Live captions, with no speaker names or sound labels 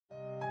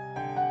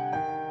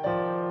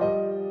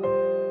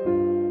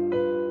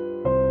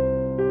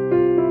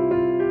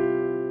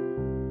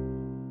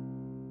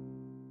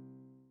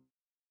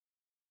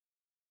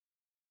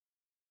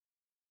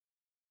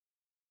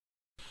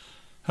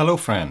Hello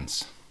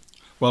friends,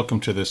 welcome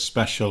to this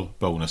special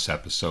bonus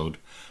episode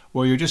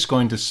where you're just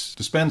going to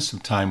spend some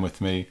time with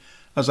me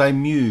as I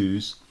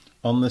muse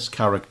on this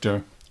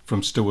character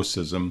from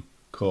Stoicism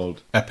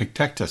called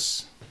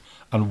Epictetus,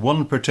 and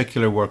one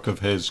particular work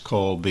of his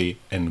called the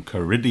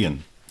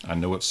Enchiridion. I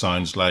know it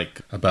sounds like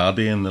a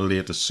baddie in the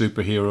latest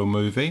superhero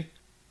movie,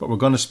 but we're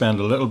going to spend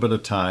a little bit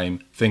of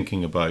time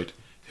thinking about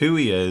who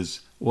he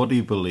is, what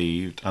he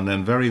believed, and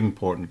then very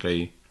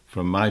importantly,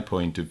 from my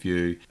point of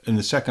view, in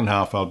the second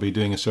half I'll be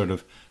doing a sort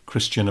of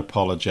Christian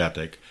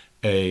apologetic,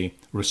 a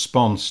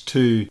response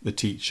to the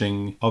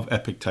teaching of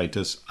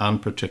Epictetus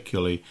and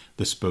particularly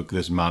this book,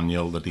 this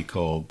manual that he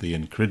called the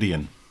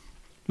Enchiridion.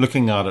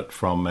 Looking at it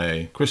from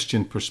a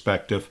Christian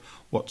perspective,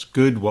 what's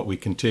good, what we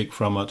can take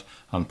from it,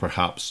 and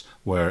perhaps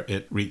where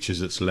it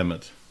reaches its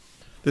limit.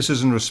 This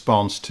is in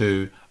response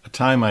to a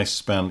time I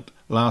spent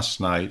last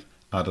night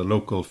at a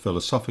local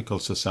philosophical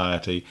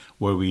society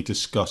where we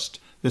discussed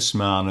this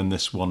man in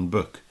this one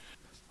book.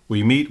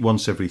 We meet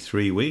once every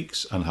 3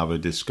 weeks and have a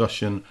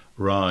discussion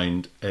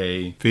round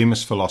a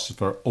famous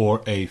philosopher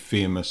or a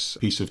famous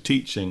piece of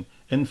teaching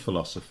in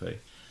philosophy.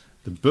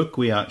 The book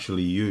we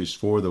actually use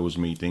for those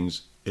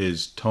meetings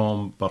is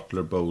Tom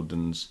Butler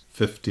Bowden's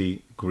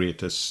 50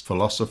 Greatest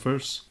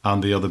Philosophers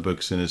and the other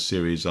books in his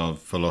series of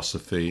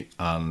philosophy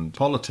and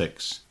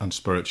politics and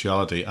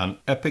spirituality. And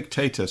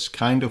Epictetus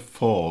kind of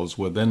falls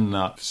within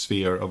that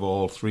sphere of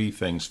all three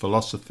things: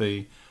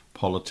 philosophy,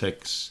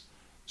 politics,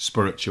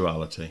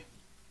 spirituality.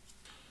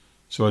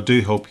 So I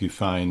do hope you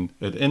find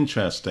it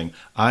interesting.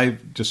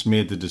 I've just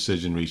made the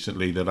decision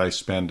recently that I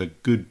spend a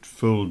good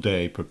full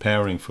day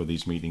preparing for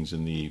these meetings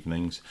in the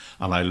evenings,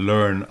 and I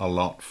learn a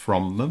lot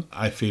from them.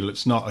 I feel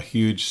it's not a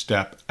huge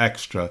step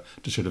extra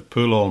to sort of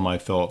pull all my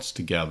thoughts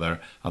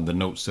together and the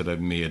notes that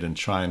I've made and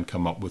try and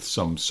come up with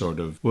some sort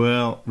of,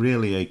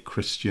 really a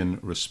Christian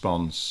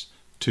response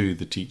to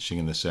the teaching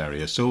in this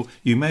area. So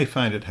you may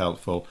find it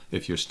helpful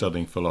if you're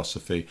studying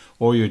philosophy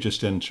or you're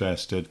just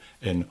interested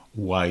in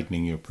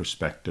widening your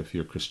perspective,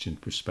 your Christian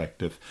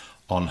perspective,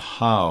 on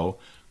how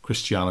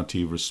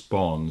Christianity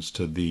responds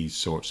to these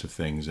sorts of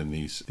things and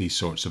these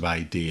sorts of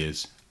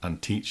ideas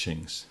and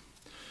teachings.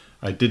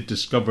 I did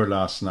discover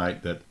last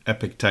night that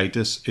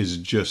Epictetus is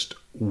just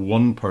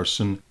one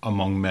person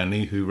among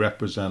many who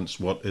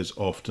represents what is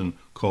often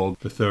called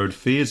the third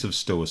phase of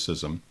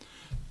Stoicism.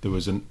 There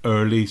was an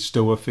early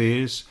Stoa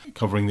phase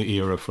covering the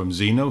era from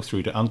Zeno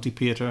through to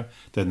Antipater.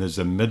 Then there's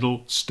a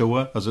middle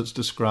Stoa, as it's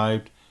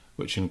described,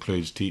 which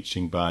includes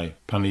teaching by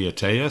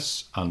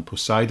Panaeteus and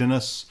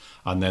Poseidonus.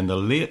 And then the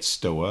late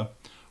Stoa,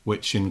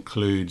 which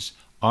includes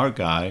our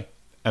guy,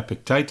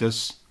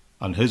 Epictetus,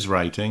 and his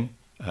writing,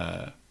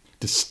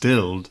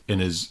 distilled in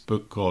his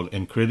book called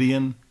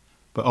Enchiridion,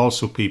 but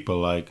also people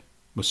like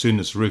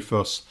Musonius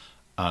Rufus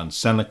and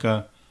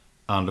Seneca,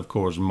 and of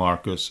course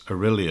Marcus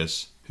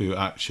Aurelius, who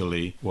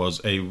actually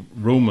was a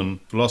Roman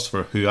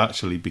philosopher who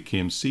actually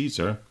became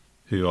Caesar,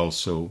 who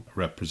also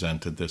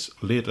represented this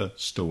later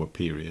Stoa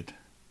period.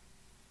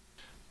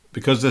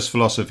 Because this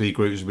philosophy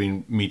group has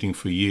been meeting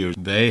for years,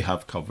 they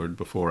have covered,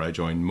 before I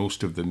joined,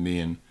 most of the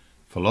main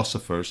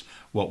philosophers.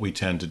 What we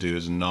tend to do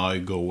is now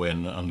go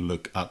in and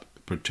look at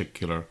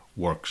particular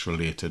works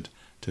related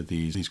to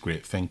these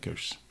great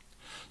thinkers.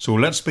 So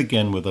let's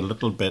begin with a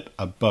little bit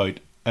about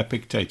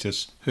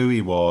Epictetus, who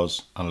he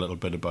was, and a little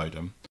bit about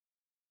him.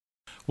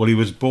 Well, he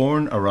was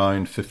born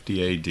around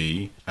 50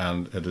 AD,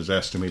 and it is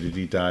estimated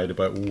he died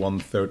about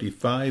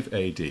 135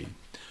 AD,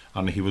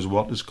 and he was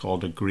what is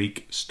called a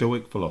Greek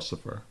Stoic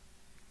philosopher.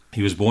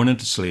 He was born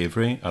into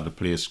slavery at a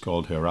place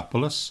called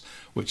Hierapolis,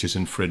 which is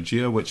in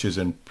Phrygia, which is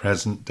in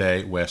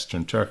present-day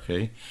Western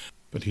Turkey,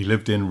 but he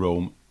lived in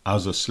Rome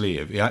as a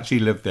slave. He actually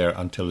lived there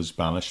until his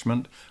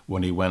banishment,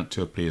 when he went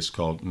to a place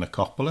called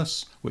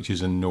Nicopolis, which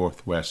is in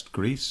northwest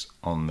Greece,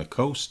 on the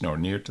coast, or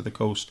near to the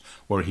coast,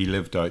 where he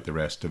lived out the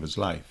rest of his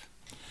life.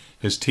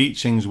 His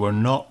teachings were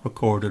not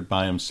recorded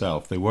by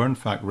himself. They were in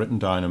fact written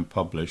down and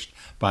published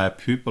by a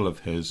pupil of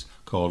his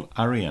called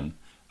Arrian,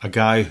 a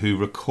guy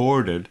who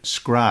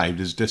scribed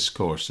his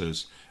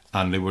discourses,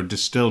 and they were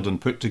distilled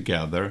and put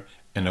together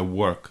in a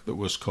work that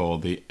was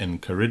called the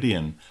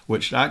Enchiridion,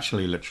 which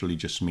actually literally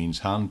just means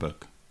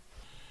handbook.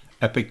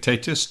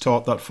 Epictetus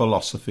taught that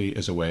philosophy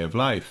is a way of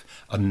life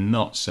and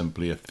not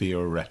simply a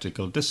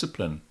theoretical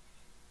discipline.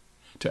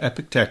 To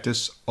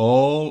Epictetus,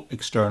 all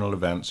external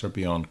events are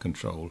beyond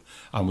control,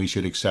 and we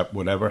should accept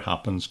whatever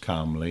happens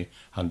calmly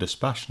and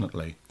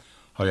dispassionately.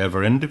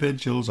 However,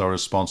 individuals are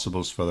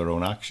responsible for their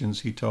own actions,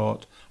 he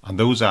taught, and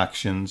those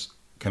actions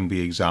can be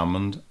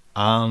examined,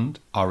 and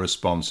our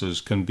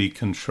responses can be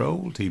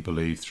controlled, he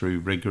believed,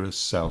 through rigorous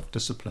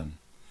self-discipline.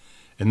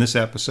 In this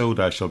episode,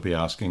 I shall be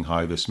asking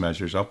how this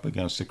measures up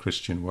against the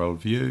Christian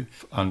worldview,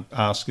 and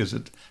ask, is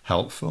it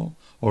helpful,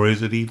 or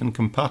is it even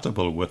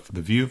compatible with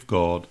the view of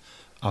God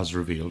as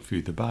revealed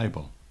through the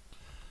Bible?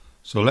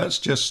 So let's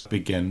just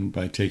begin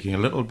by taking a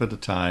little bit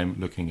of time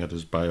looking at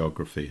his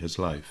biography, his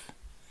life.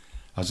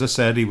 As I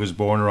said, he was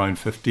born around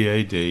 50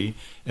 AD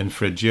in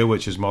Phrygia,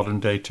 which is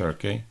modern-day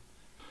Turkey.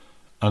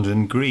 And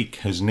in Greek,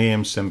 his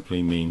name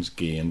simply means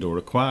gained or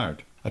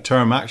acquired. a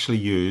term actually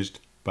used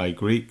by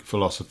Greek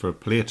philosopher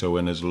Plato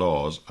in his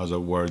Laws as a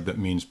word that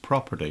means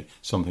property,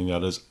 something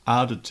that is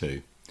added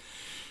to.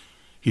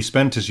 He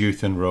spent his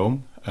youth in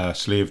Rome, a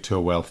slave to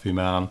a wealthy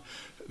man.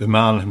 The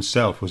man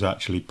himself was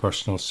actually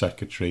personal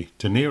secretary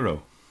to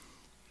Nero.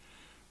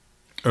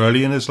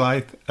 Early in his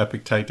life,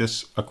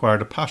 Epictetus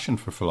acquired a passion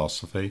for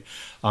philosophy,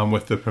 and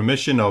with the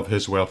permission of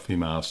his wealthy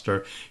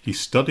master, he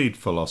studied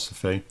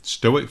philosophy,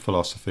 Stoic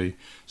philosophy,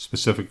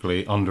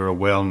 specifically under a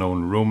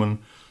well-known Roman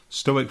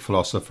Stoic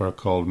philosopher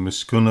called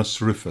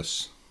Muscunus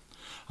Rufus.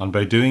 And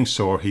by doing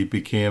so, he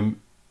became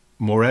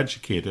more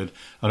educated,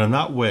 and in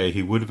that way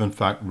he would have in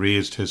fact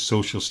raised his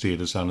social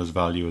status and his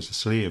value as a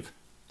slave.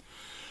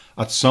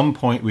 At some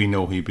point we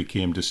know he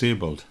became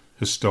disabled.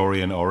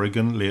 Historian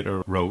Origen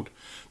later wrote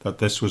that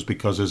this was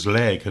because his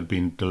leg had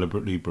been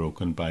deliberately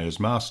broken by his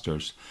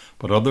masters,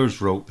 but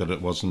others wrote that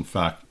it was in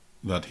fact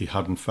that he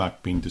had in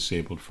fact been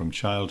disabled from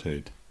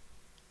childhood.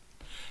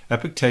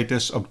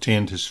 Epictetus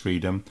obtained his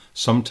freedom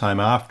sometime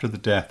after the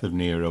death of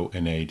Nero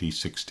in AD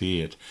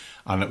 68,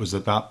 and it was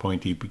at that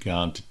point he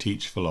began to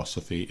teach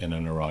philosophy in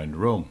and around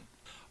Rome.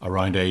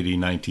 Around AD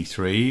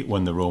 93,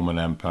 when the Roman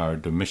Emperor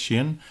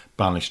Domitian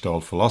banished all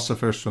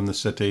philosophers from the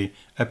city,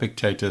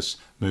 Epictetus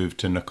moved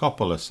to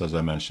Nicopolis, as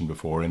I mentioned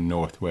before, in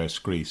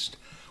northwest Greece,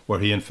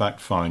 where he in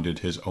fact founded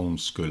his own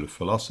school of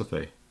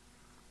philosophy.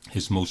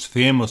 His most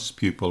famous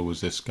pupil was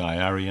this guy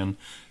Arrian,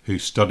 who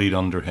studied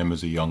under him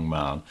as a young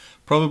man,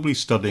 probably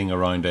studying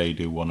around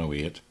AD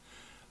 108,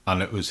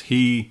 and it was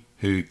he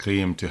who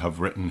claimed to have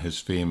written his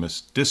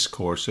famous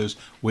discourses,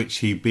 which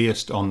he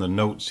based on the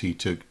notes he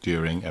took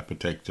during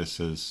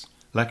Epictetus's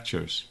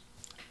lectures.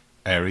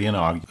 Arrian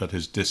argued that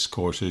his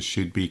discourses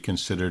should be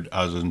considered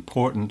as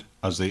important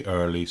as the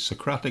early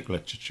Socratic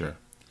literature.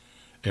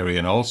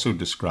 Arrian also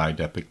described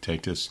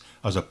Epictetus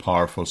as a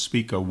powerful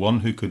speaker,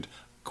 one who could,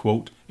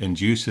 quote,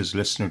 induce his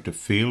listener to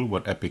feel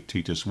what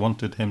Epictetus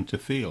wanted him to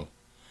feel.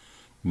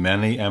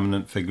 Many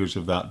eminent figures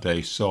of that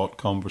day sought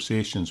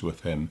conversations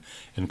with him,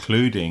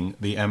 including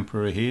the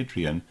Emperor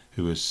Hadrian,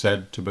 who is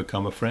said to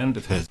become a friend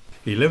of his.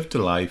 He lived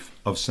a life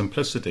of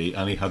simplicity,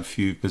 and he had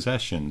few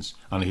possessions,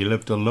 and he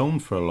lived alone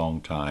for a long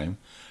time,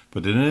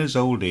 but in his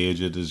old age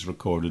it is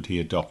recorded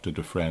he adopted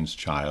a friend's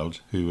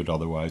child who would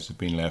otherwise have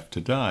been left to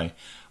die,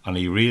 and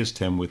he raised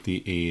him with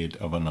the aid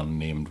of an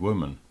unnamed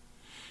woman.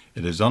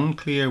 It is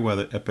unclear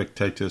whether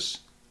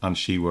Epictetus and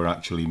she were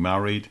actually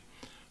married,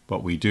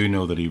 but we do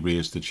know that he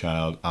raised the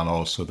child and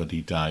also that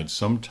he died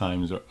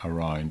sometime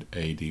around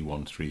AD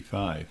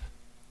 135.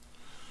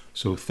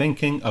 So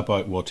thinking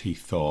about what he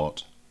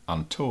thought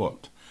and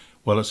taught,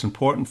 well, it's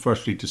important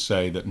firstly to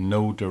say that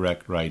no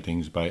direct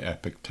writings by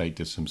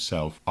Epictetus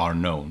himself are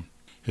known.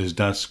 His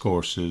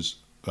discourses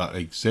that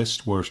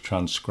exist were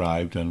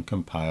transcribed and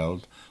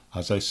compiled,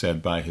 as I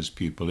said, by his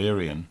pupil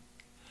Arrian.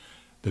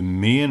 The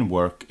main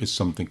work is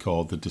something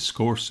called the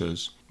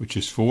Discourses, which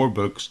is 4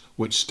 books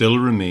which still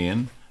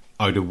remain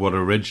out of what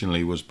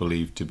originally was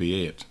believed to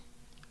be 8.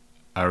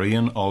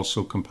 Arrian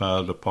also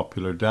compiled a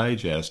popular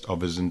digest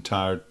of his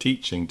entire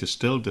teaching,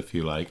 distilled if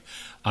you like,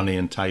 and he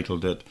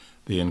entitled it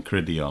the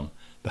Enchiridion,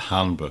 the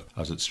Handbook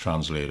as it's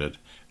translated.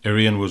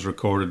 Arrian was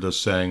recorded as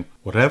saying,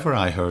 "Whatever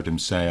I heard him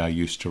say I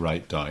used to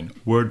write down,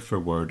 word for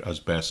word as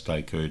best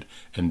I could,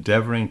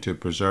 endeavouring to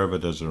preserve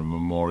it as a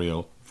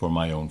memorial for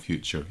my own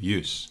future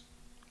use."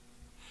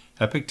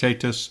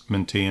 Epictetus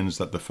maintains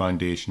that the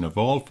foundation of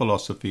all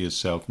philosophy is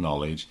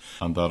self-knowledge,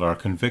 and that our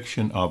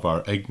conviction of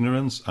our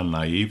ignorance and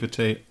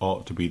naivety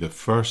ought to be the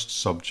first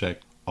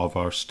subject of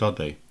our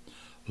study.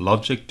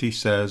 Logic, he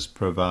says,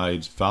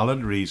 provides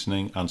valid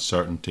reasoning and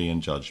certainty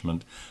in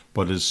judgment,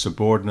 but is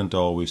subordinate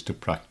always to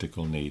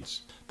practical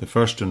needs. The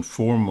first and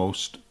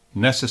foremost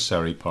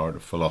necessary part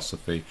of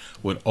philosophy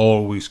would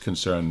always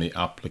concern the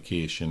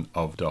application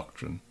of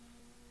doctrine.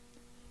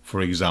 For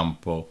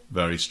example,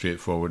 very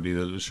straightforwardly,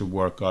 that it should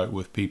work out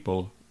with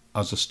people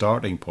as a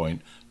starting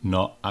point,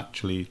 not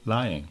actually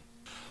lying.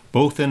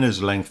 Both in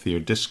his lengthier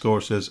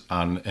discourses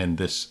and in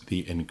this,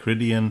 the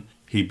Enchiridion,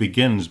 he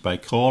begins by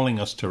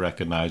calling us to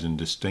recognize and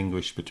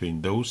distinguish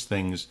between those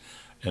things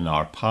in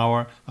our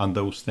power and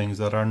those things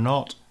that are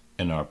not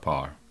in our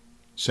power,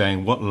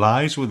 saying what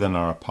lies within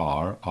our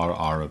power are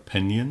our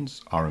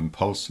opinions, our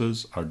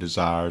impulses, our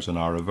desires, and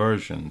our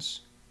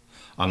aversions.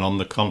 And on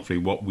the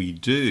contrary, what we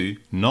do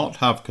not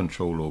have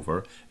control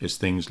over is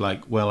things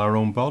like, well, our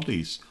own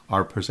bodies,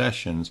 our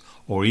possessions,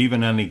 or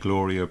even any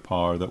glory or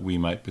power that we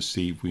might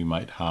perceive we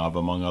might have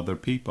among other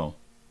people.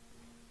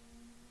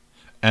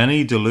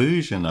 Any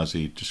delusion, as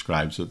he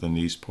describes it in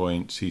these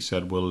points, he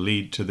said, will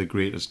lead to the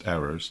greatest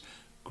errors,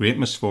 great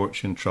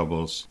misfortune,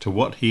 troubles, to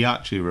what he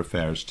actually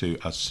refers to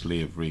as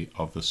slavery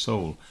of the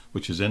soul,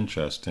 which is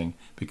interesting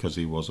because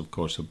he was, of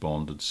course, a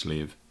bonded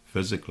slave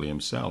physically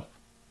himself.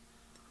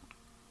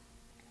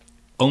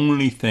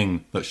 Only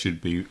thing that should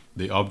be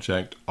the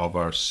object of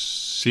our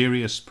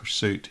serious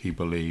pursuit, he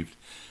believed,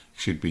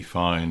 should be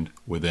found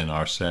within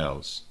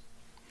ourselves.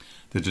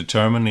 The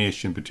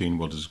determination between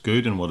what is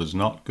good and what is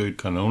not good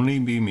can only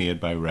be made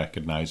by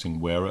recognizing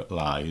where it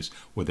lies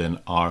within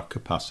our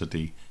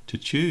capacity to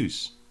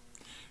choose.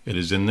 It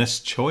is in this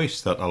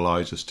choice that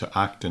allows us to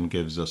act and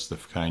gives us the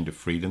kind of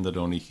freedom that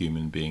only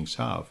human beings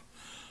have.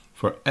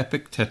 For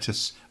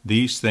Epictetus,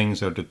 these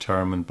things are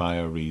determined by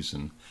our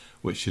reason,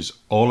 which is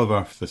all of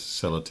our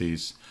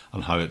facilities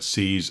and how it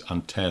sees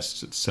and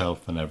tests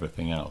itself and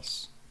everything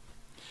else.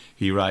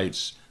 He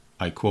writes,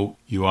 I quote,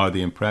 "You are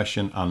the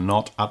impression and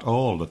not at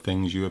all the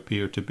things you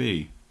appear to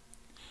be."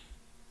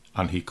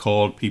 And he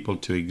called people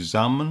to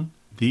examine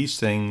these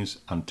things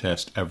and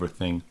test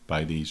everything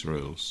by these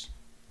rules.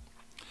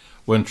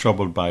 When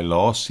troubled by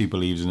loss, he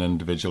believes an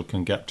individual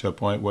can get to a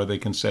point where they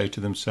can say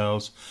to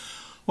themselves,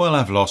 well,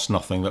 I've lost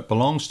nothing that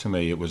belongs to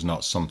me. It was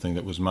not something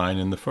that was mine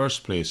in the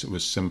first place. It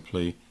was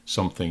simply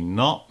something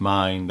not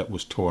mine that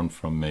was torn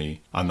from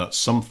me, and that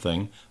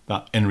something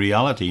that in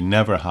reality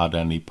never had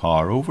any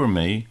power over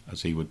me,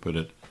 as he would put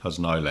it, has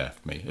now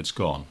left me. It's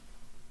gone.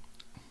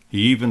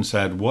 He even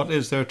said, what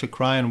is there to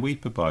cry and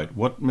weep about?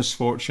 What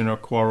misfortune or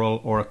quarrel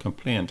or a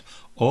complaint?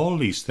 All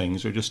these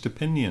things are just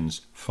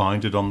opinions,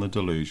 founded on the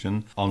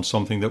delusion, on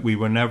something that we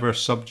were never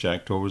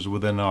subject or was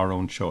within our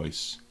own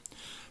choice.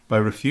 By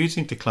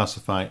refusing to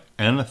classify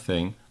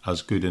anything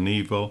as good and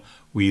evil,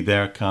 we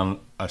there can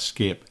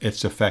escape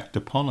its effect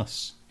upon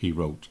us, he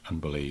wrote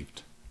and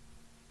believed.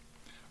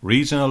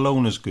 Reason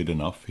alone is good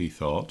enough, he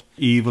thought.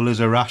 Evil is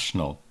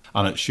irrational,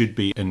 and it should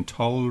be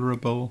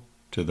intolerable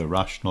to the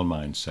rational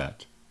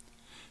mindset.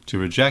 To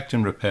reject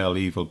and repel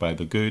evil by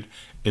the good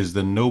is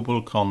the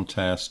noble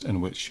contest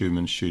in which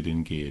humans should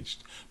engage.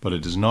 But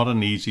it is not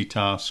an easy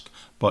task,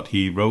 but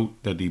he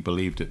wrote that he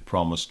believed it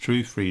promised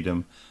true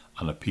freedom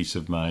and a peace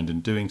of mind in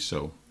doing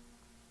so.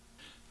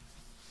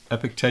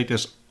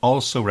 Epictetus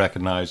also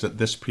recognized that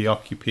this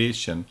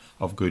preoccupation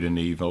of good and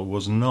evil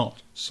was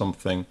not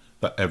something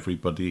that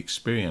everybody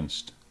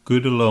experienced.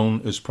 Good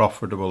alone is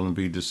profitable and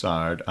be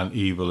desired, and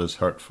evil is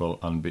hurtful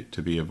and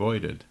to be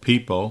avoided.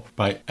 People,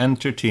 by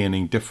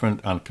entertaining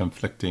different and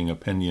conflicting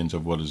opinions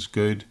of what is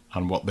good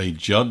and what they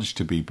judge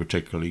to be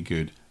particularly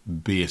good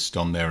based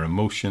on their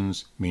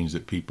emotions, means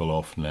that people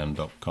often end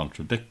up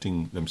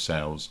contradicting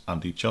themselves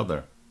and each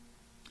other.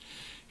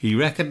 He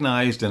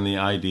recognized in the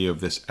idea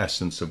of this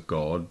essence of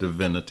God,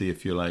 divinity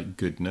if you like,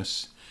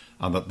 goodness,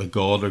 and that the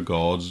God or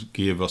gods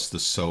gave us the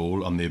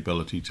soul and the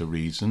ability to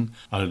reason,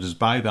 and it is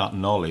by that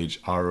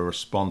knowledge our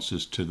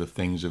responses to the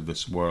things of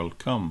this world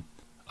come.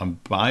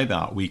 And by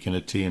that we can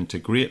attain to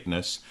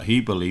greatness.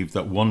 He believed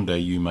that one day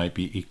you might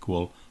be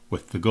equal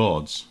with the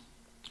gods.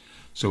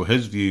 So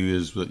his view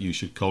is that you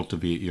should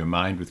cultivate your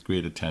mind with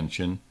great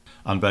attention,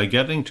 and by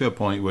getting to a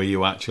point where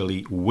you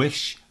actually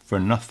wish for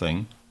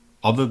nothing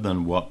other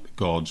than what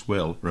God's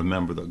will.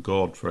 Remember that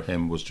God for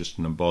him was just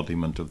an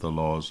embodiment of the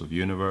laws of the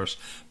universe,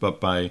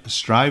 but by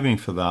striving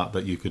for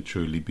that you could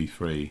truly be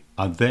free.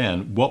 And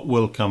then what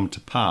will come to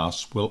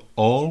pass will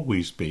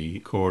always be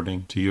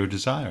according to your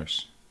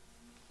desires.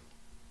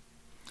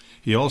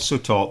 He also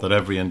taught that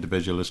every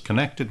individual is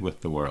connected with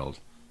the world,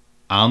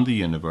 and the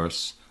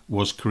universe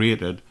was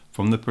created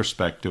from the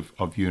perspective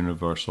of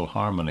universal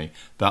harmony.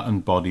 That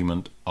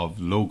embodiment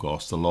of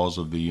Logos, the laws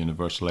of the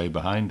universe, lay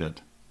behind it.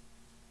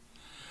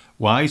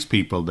 Wise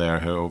people,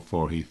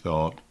 therefore, he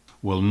thought,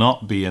 will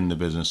not be in the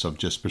business of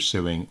just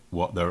pursuing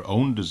what their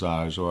own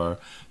desires are,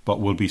 but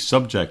will be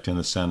subject, in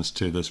a sense,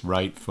 to this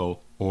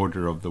rightful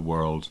order of the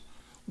world,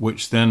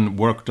 which then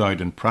worked out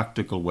in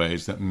practical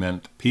ways that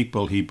meant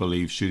people, he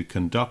believed, should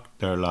conduct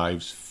their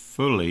lives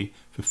fully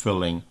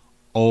fulfilling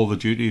all the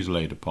duties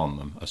laid upon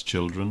them as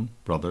children,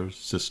 brothers,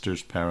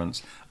 sisters,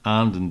 parents,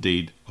 and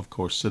indeed, of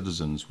course,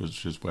 citizens,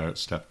 which is where it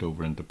stepped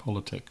over into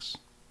politics.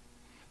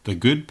 The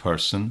good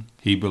person,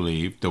 he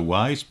believed, the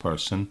wise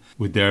person,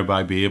 would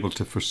thereby be able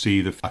to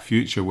foresee a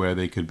future where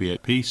they could be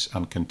at peace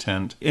and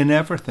content in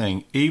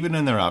everything, even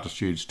in their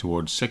attitudes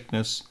towards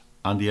sickness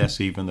and,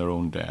 yes, even their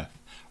own death,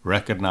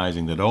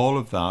 recognizing that all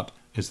of that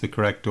is the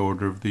correct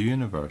order of the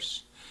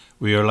universe.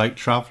 We are like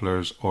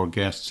travellers or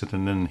guests at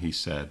an inn, he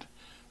said,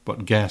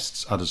 but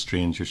guests at a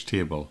stranger's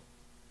table.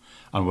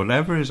 And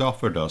whatever is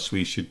offered us,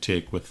 we should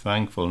take with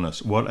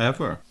thankfulness,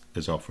 whatever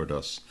is offered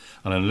us.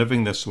 And in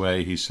living this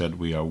way, he said,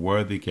 we are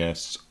worthy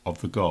guests of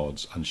the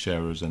gods and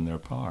sharers in their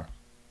power.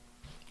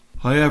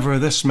 However,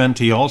 this meant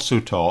he also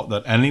taught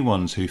that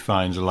anyone who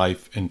finds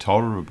life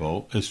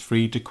intolerable is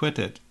free to quit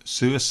it.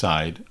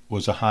 Suicide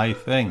was a high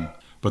thing,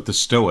 but the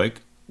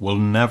Stoic will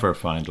never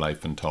find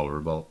life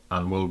intolerable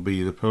and will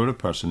be the sort of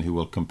person who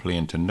will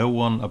complain to no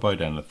one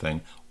about anything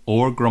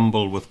or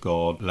grumble with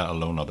God, let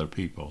alone other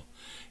people.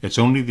 It's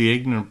only the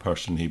ignorant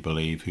person, he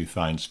believed, who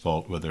finds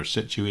fault with their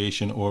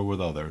situation or with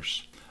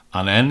others.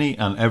 And any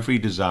and every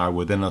desire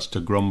within us to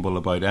grumble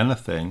about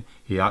anything,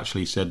 he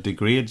actually said,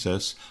 degrades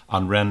us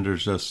and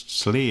renders us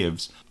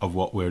slaves of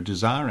what we're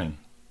desiring.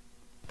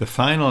 The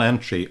final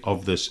entry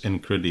of this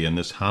Enchiridion,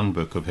 this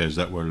handbook of his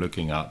that we're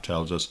looking at,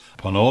 tells us,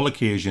 upon all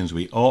occasions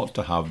we ought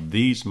to have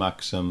these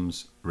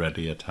maxims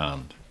ready at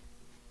hand.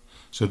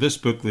 So this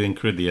book, the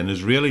Enchiridion,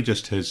 is really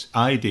just his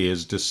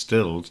ideas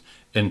distilled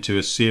into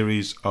a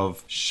series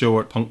of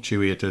short,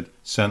 punctuated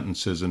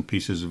sentences and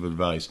pieces of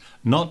advice,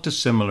 not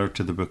dissimilar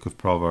to the book of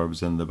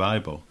Proverbs in the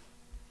Bible.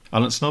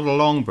 And it's not a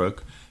long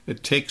book,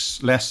 It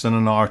takes less than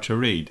an hour to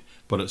read,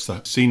 but it's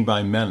seen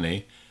by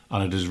many,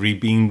 and it is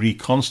being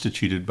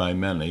reconstituted by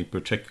many,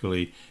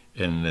 particularly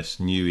in this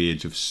new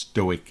age of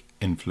Stoic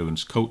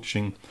influence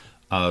coaching,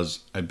 as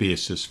a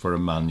basis for a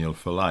manual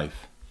for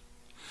life.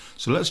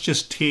 So let's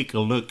just take a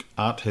look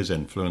at his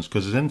influence,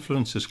 because his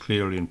influence is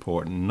clearly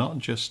important, not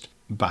just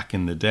back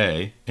in the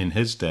day, in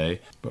his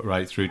day, but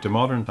right through to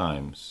modern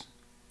times.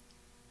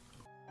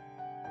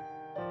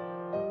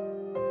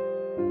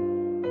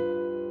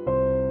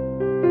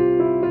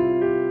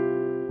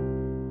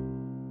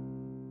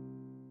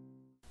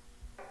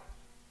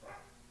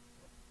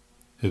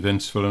 His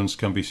influence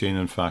can be seen,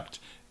 in fact,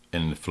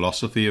 in the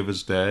philosophy of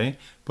his day,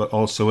 but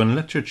also in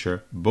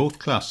literature, both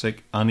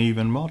classic and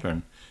even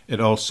modern.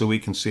 We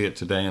can see it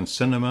today in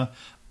cinema.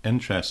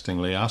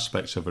 Interestingly,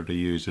 aspects of it are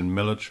used in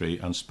military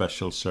and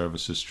special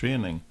services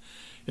training.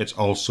 It's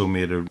also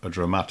made a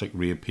dramatic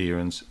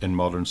reappearance in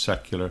modern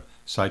secular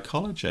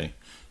psychology.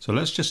 So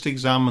let's just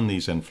examine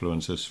these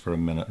influences for a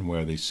minute and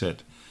where they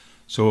sit.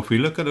 So if we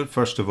look at it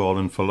first of all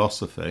in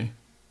philosophy,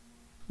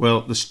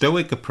 well, the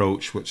Stoic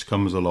approach, which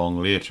comes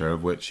along later,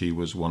 of which he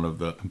was one of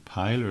the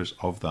compilers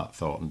of that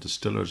thought and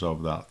distillers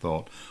of that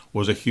thought,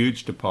 was a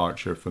huge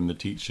departure from the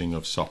teaching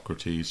of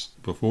Socrates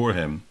before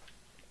him.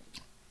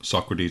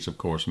 Socrates, of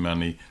course,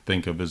 many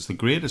think of as the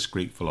greatest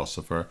Greek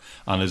philosopher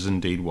and is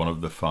indeed one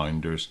of the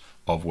founders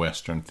of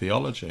Western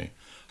theology.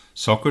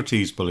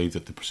 Socrates believed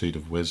that the pursuit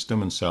of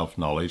wisdom and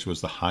self-knowledge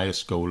was the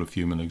highest goal of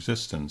human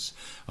existence,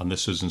 and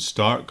this was in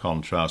stark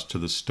contrast to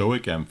the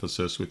Stoic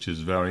emphasis, which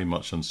is very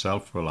much on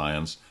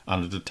self-reliance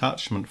and a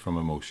detachment from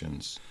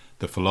emotions.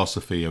 The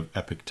philosophy of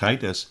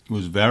Epictetus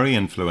was very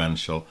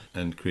influential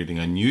in creating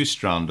a new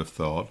strand of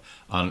thought,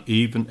 and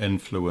even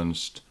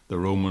influenced the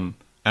Roman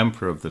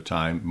emperor of the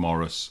time,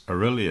 Marcus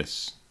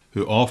Aurelius,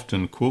 who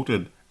often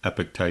quoted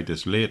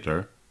Epictetus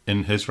later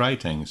in his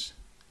writings.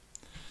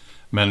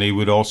 Many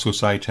would also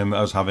cite him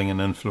as having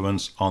an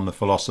influence on the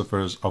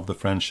philosophers of the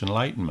French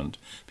Enlightenment.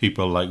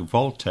 People like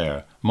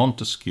Voltaire,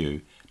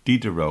 Montesquieu,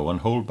 Diderot and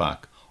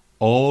Holbach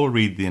all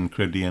read the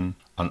Enchiridion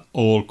and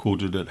all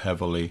quoted it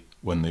heavily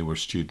when they were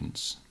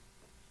students.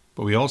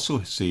 But we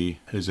also see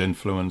his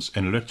influence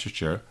in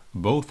literature,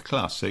 both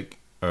classic,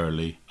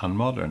 early and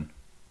modern.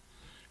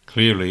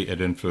 Clearly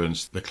it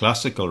influenced the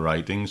classical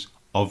writings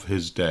of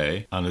his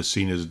day and is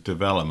seen as a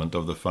development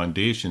of the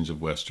foundations of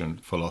Western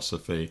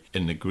philosophy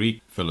in the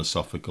Greek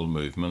philosophical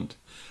movement.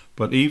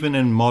 But even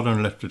in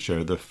modern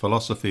literature, the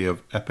philosophy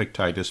of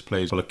Epictetus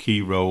plays a key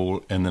role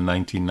in the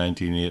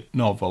 1998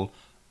 novel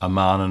A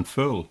Man in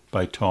Full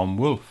by Tom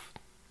Wolfe.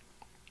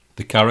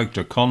 The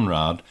character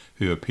Conrad,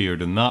 who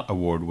appeared in that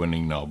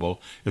award-winning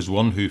novel, is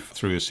one who,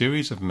 through a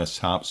series of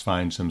mishaps,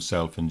 finds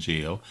himself in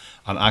jail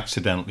and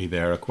accidentally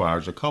there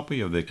acquires a copy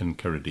of the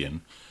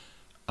Enchiridion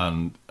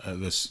and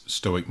this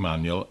Stoic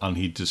manual, and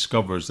he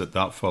discovers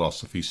that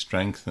philosophy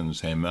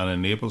strengthens him and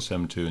enables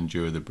him to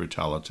endure the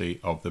brutality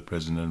of the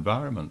prison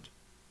environment.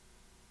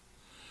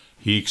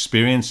 He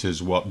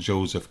experiences what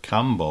Joseph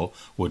Campbell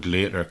would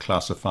later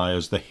classify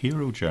as the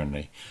hero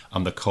journey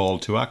and the call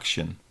to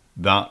action,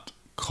 that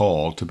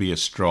call to be a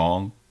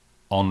strong,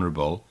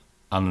 honourable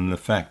and in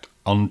effect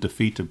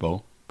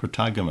undefeatable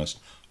protagonist,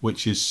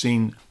 which is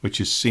seen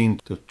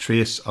to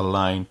trace a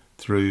line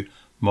through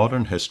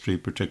modern history,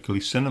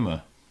 particularly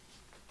cinema.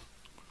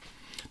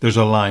 There's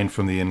a line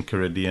from the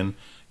Enchiridion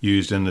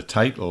used in the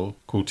title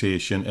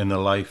quotation in the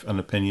life and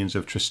opinions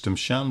of Tristram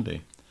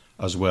Shandy,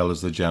 as well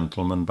as The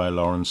Gentleman by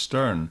Lawrence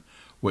Sterne,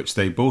 which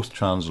they both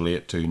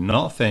translate to,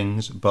 not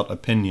things, but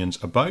opinions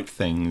about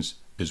things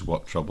is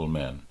what trouble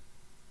men.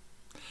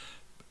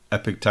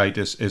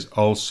 Epictetus is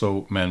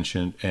also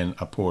mentioned in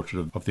A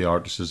Portrait of the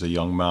Artist as a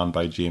Young Man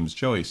by James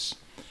Joyce.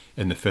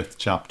 In the 5th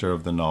chapter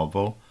of the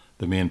novel,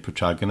 the main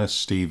protagonist,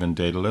 Stephen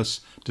Dedalus,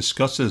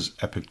 discusses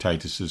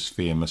Epictetus's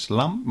famous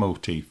lamp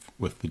motif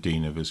with the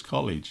dean of his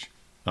college.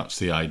 That's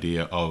the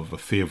idea of a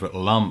favourite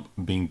lamp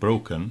being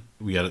broken,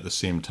 yet at the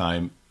same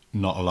time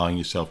not allowing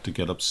yourself to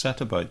get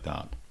upset about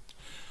that.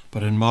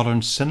 But in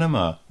modern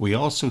cinema, we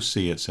also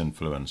see its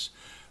influence.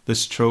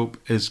 This trope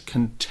is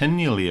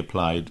continually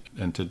applied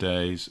in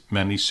today's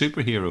many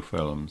superhero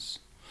films.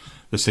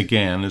 This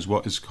again is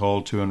what is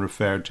called to and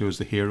referred to as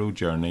the hero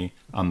journey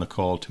and the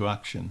call to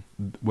action,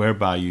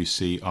 whereby you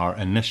see our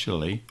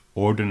initially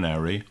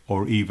ordinary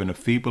or even a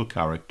feeble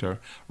character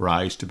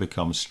rise to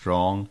become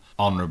strong,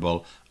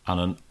 honourable and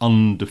an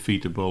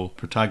undefeatable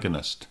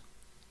protagonist.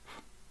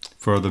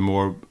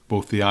 Furthermore,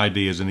 both the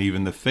ideas and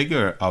even the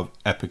figure of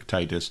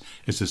Epictetus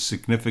is a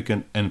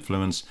significant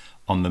influence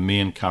on the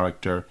main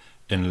character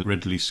in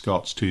Ridley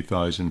Scott's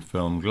 2000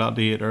 film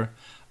Gladiator,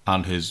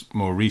 and his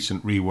more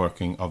recent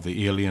reworking of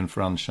the Alien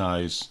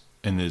franchise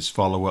in his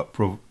follow-up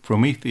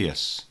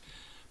Prometheus.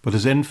 But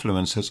his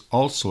influence has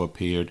also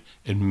appeared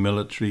in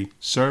military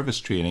service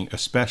training,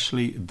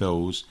 especially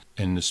those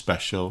in the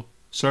special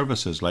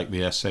services like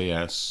the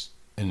SAS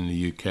in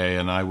the UK,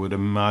 and I would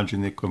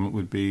imagine the equivalent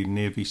would be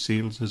Navy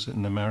SEALs, is it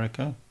in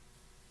America?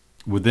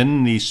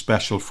 Within the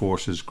Special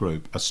Forces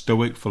group, a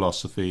Stoic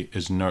philosophy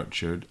is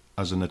nurtured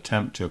as an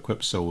attempt to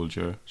equip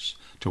soldiers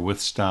to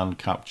withstand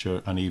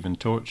capture and even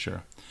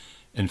torture.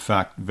 In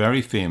fact,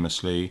 very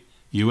famously,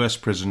 US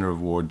prisoner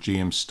of war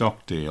James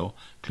Stockdale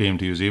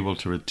claimed he was able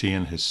to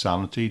retain his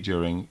sanity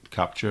during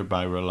capture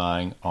by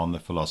relying on the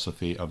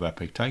philosophy of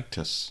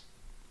Epictetus.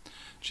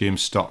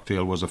 James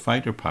Stockdale was a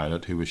fighter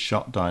pilot who was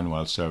shot down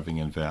while serving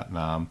in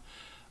Vietnam,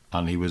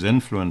 and he was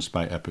influenced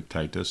by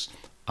Epictetus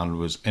and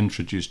was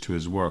introduced to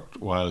his work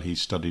while he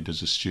studied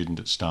as a student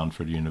at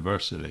Stanford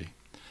University.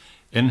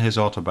 In his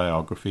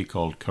autobiography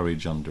called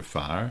Courage Under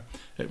Fire,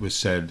 it was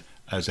said,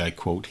 as I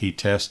quote, he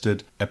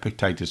tested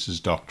Epictetus's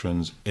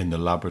doctrines in the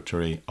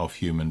laboratory of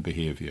human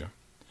behaviour.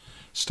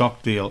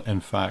 Stockdale, in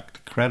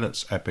fact,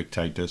 credits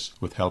Epictetus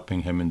with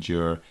helping him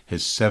endure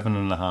his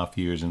 7.5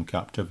 years in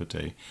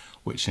captivity,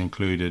 which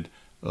included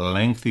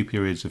lengthy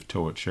periods of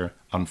torture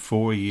and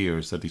 4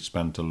 years that he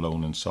spent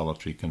alone in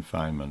solitary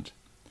confinement.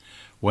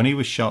 When he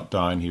was shot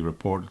down, he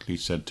reportedly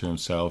said to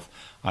himself,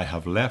 "I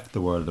have left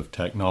the world of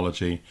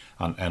technology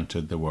and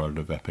entered the world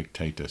of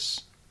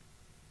Epictetus."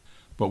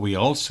 But we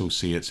also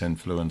see its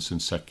influence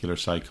in secular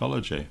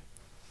psychology.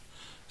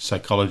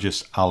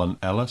 Psychologist Alan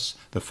Ellis,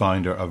 the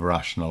founder of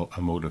rational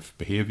emotive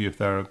behavior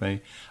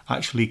therapy,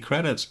 actually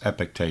credits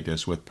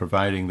Epictetus with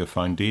providing the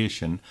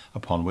foundation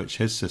upon which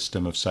his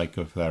system of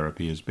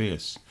psychotherapy is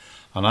based.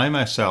 And I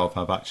myself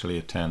have actually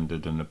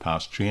attended in the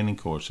past training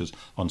courses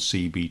on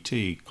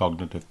CBT,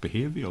 cognitive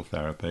behavioral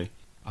therapy,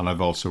 and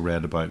I've also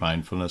read about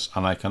mindfulness,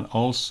 and I can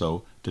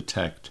also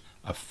detect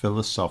a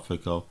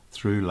philosophical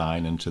through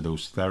line into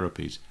those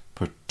therapies,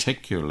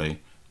 particularly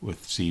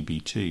with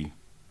CBT.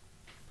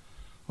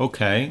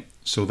 Okay,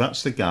 so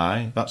that's the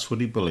guy, that's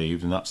what he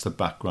believed, and that's the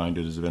background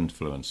of his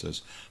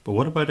influences. But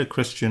what about a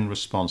Christian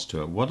response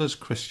to it? What as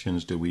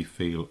Christians do we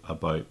feel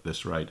about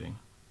this writing?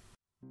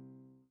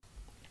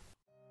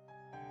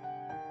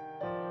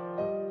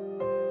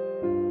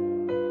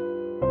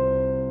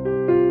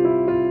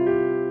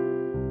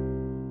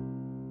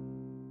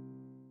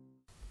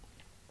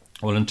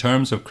 Well, in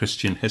terms of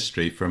Christian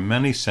history, for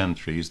many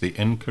centuries, the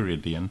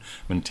Enchiridion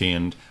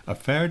maintained a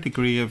fair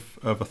degree of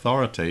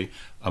authority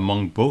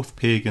among both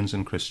pagans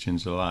and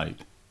Christians alike.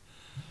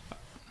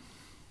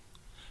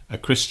 A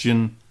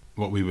Christian,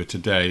 what we would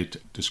today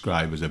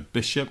describe as a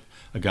bishop,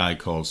 a guy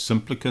called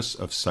Simplicus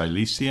of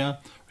Cilicia,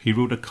 he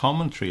wrote a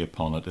commentary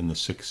upon it in the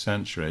 6th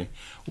century,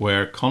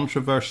 where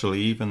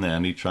controversially even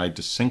then he tried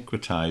to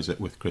syncretize it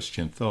with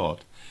Christian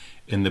thought.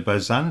 In the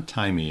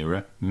Byzantine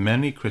era,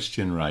 many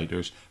Christian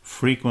writers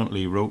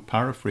frequently wrote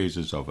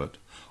paraphrases of it.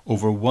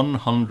 Over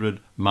 100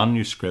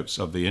 manuscripts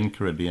of the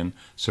Enchiridion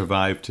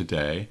survive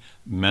today,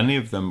 many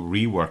of them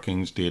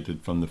reworkings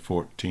dated from the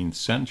 14th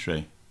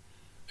century.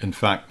 In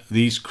fact,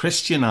 these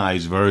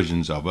Christianized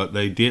versions of it,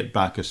 they date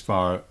back as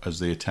far as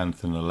the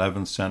 10th and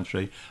 11th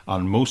century,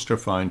 and most are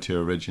found to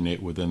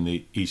originate within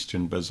the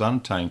Eastern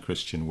Byzantine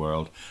Christian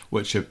world,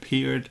 which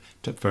appeared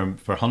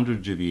for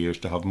hundreds of years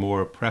to have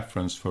more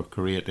preference for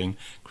creating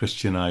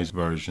Christianized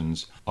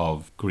versions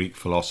of Greek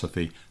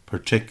philosophy,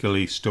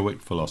 particularly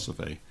Stoic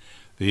philosophy.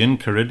 The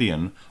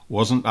Enchiridion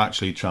wasn't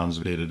actually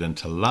translated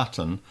into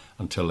Latin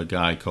until a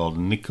guy called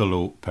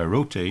Niccolo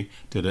Perotti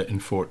did it in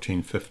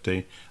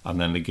 1450,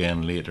 and then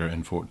again later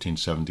in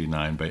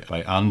 1479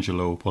 by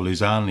Angelo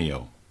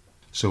Polizanio.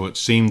 So it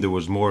seemed there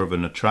was more of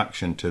an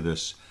attraction to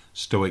this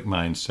Stoic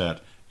mindset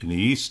in the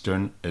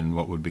Eastern, in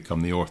what would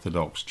become the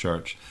Orthodox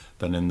Church,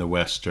 than in the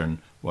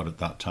Western, what at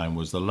that time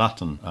was the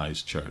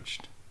Latinized Church.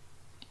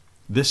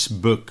 This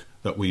book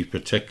that we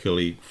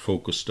particularly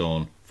focused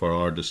on for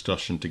our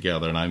discussion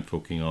together, and I'm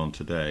focusing on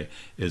today,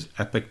 is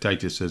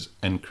Epictetus's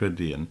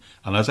Enchiridion.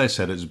 And as I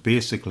said, it's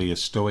basically a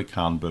Stoic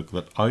handbook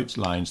that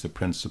outlines the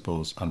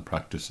principles and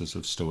practices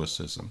of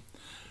Stoicism,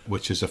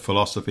 which is a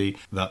philosophy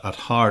that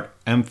at heart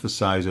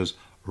emphasizes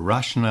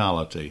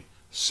rationality,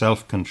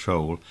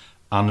 self-control,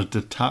 and a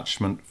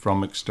detachment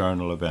from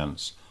external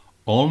events,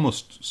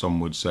 almost, some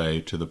would say,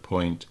 to the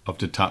point of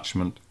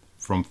detachment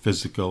from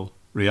physical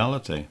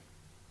reality.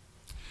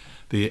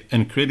 The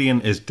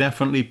Enchiridion is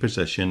definitely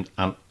positioned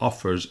and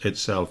offers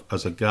itself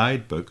as a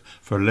guidebook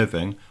for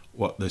living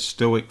what the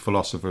Stoic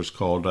philosophers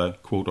called a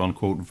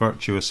quote-unquote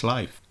virtuous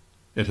life.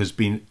 It has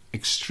been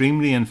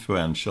extremely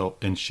influential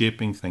in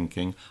shaping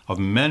thinking of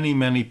many,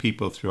 many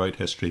people throughout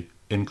history,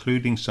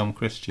 including some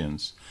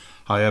Christians.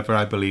 However,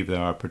 I believe there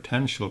are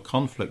potential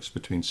conflicts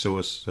between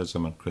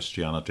Stoicism and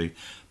Christianity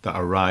that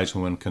arise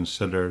when one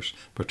considers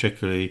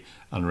particularly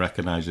and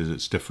recognizes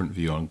its different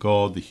view on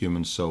God, the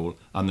human soul,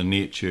 and the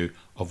nature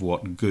of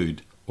what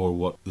good, or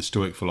what the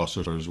Stoic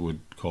philosophers would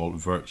call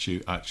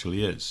virtue,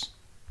 actually is.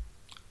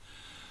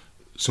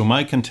 So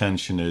my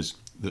contention is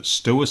that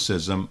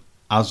Stoicism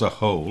as a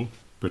whole,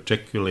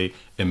 particularly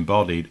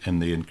embodied in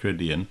the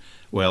Enchiridion,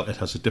 well, it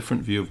has a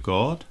different view of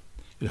God,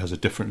 it has a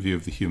different view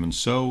of the human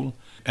soul,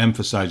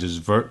 emphasizes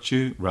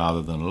virtue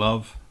rather than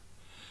love,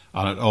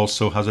 and it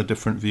also has a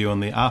different view on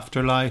the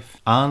afterlife,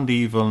 and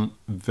even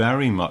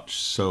very much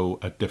so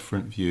a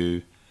different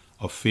view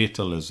of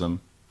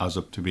fatalism as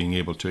up to being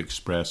able to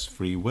express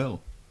free will.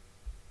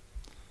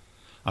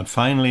 And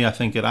finally, I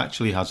think it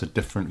actually has a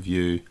different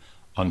view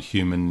on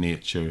human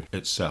nature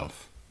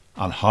itself,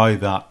 and how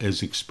that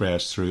is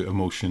expressed through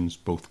emotions,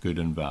 both good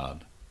and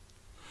bad.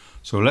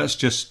 So let's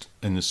just,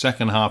 in the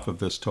second half of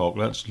this talk,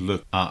 let's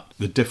look at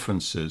the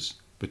differences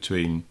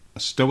between a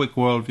Stoic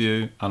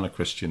worldview and a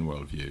Christian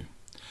worldview.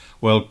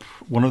 Well,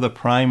 one of the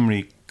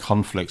primary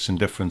conflicts and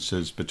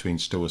differences between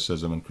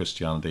Stoicism and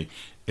Christianity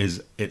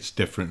is its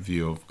different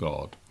view of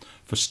God.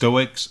 For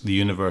Stoics, the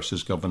universe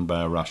is governed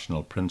by a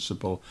rational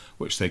principle,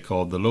 which they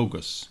call the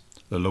Logos.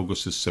 The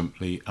Logos is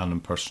simply an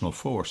impersonal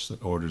force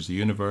that orders the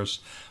universe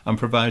and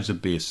provides a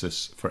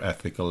basis for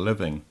ethical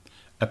living.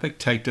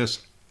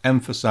 Epictetus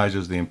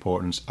emphasizes the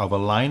importance of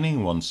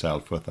aligning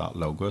oneself with that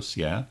Logos,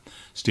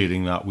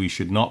 stating that we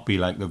should not be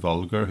like the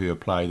vulgar who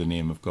apply the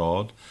name of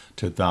God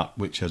to that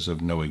which is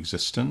of no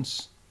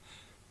existence.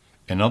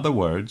 In other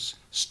words,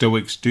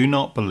 Stoics do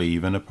not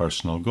believe in a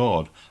personal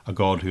God, a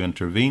God who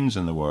intervenes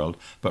in the world,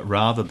 but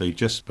rather they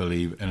just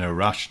believe in a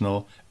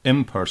rational,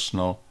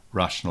 impersonal,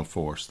 rational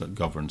force that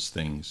governs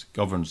things,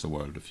 governs the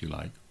world, if you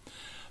like.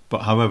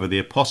 But however, the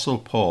Apostle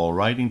Paul,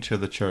 writing to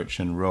the church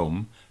in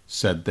Rome,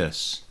 said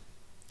this.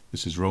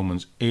 This is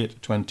Romans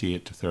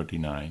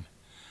 8:28-39.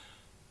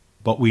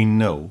 But we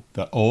know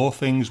that all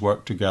things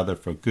work together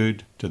for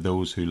good to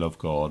those who love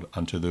God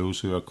and to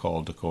those who are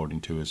called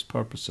according to his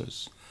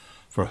purposes.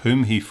 For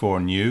whom he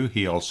foreknew,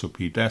 he also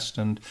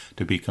predestined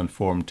to be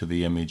conformed to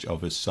the image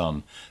of his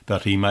Son,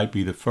 that he might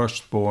be the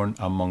firstborn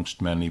amongst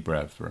many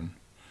brethren.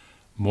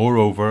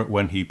 Moreover,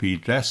 when he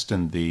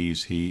predestined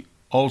these, he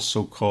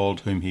also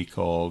called whom he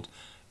called.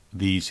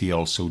 These he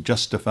also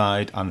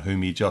justified, and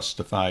whom he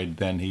justified,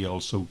 then he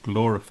also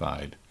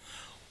glorified.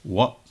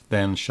 What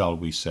then shall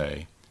we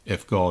say?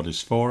 If God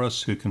is for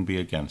us, who can be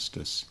against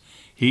us?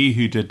 He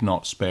who did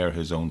not spare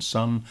his own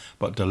Son,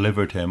 but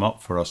delivered him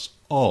up for us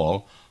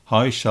all,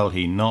 how shall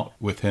he not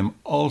with him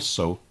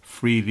also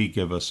freely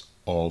give us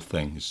all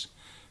things?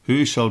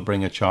 Who shall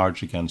bring a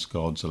charge against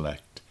God's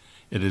elect?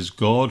 It is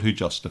God who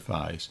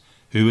justifies.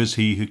 Who is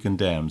he who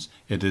condemns?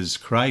 It is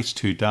Christ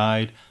who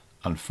died,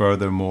 and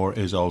furthermore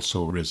is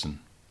also risen,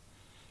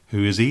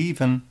 who is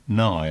even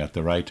now at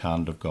the right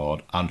hand of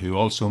God, and who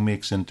also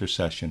makes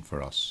intercession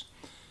for us.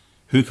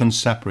 Who can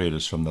separate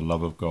us from the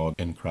love of God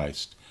in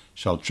Christ?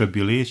 Shall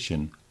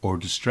tribulation, or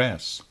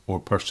distress, or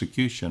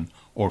persecution,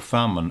 or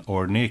famine,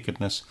 or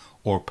nakedness,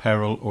 or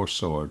peril, or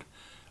sword?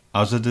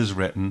 As it is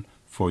written,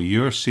 for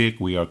your sake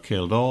we are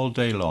killed all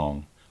day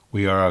long.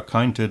 We are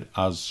accounted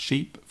as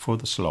sheep for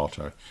the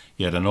slaughter.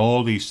 Yet in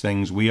all these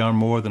things we are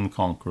more than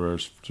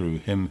conquerors through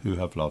him who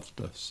have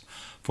loved us.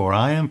 For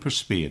I am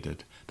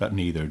persuaded that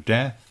neither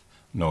death,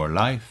 nor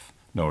life,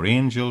 nor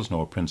angels,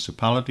 nor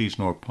principalities,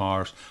 nor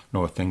powers,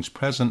 nor things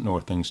present,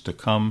 nor things to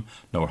come,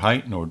 nor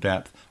height, nor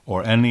depth,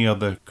 or any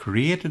other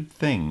created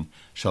thing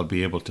shall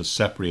be able to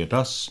separate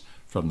us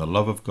from the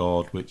love of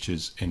God which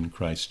is in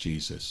Christ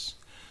Jesus.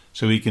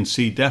 So we can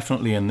see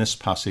definitely in this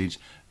passage,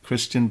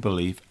 Christian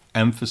belief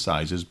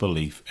emphasizes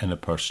belief in a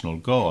personal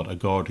God, a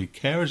God who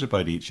cares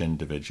about each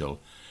individual.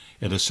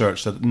 It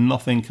asserts that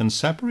nothing can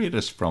separate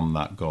us from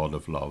that God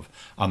of love,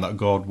 and that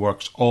God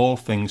works all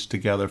things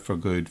together for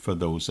good for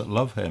those that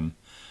love him.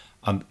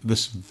 And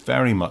this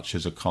very much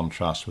is a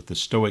contrast with the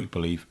Stoic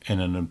belief in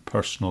an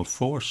impersonal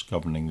force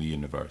governing the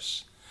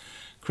universe.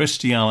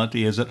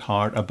 Christianity is at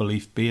heart a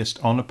belief based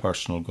on a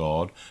personal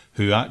God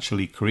who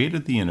actually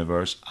created the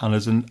universe and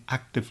is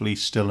actively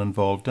still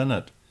involved in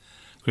it.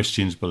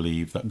 Christians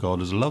believe that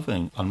God is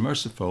loving and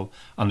merciful,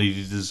 and he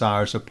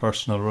desires a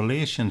personal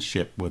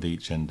relationship with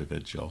each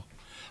individual.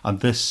 And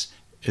this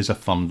is a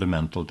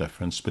fundamental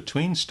difference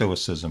between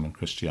Stoicism and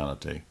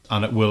Christianity.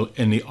 And it will,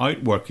 in the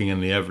outworking in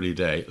the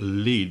everyday,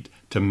 lead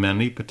to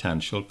many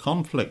potential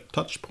conflict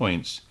touch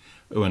points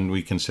when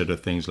we consider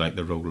things like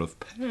the role of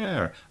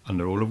prayer and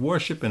the role of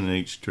worship in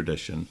each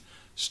tradition.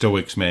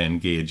 Stoics may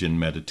engage in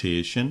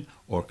meditation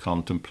or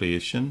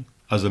contemplation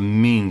as a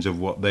means of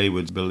what they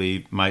would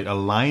believe might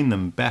align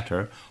them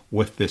better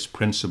with this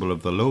principle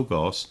of the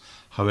Logos.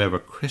 However,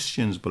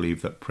 Christians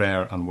believe that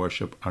prayer and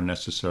worship are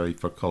necessary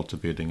for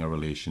cultivating a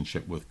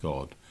relationship with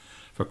God.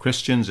 For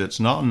Christians, it's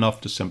not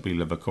enough to simply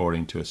live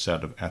according to a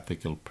set of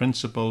ethical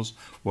principles.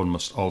 One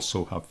must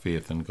also have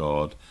faith in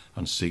God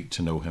and seek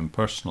to know him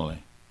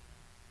personally.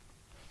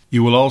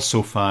 You will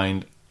also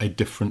find a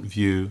different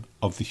view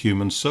of the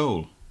human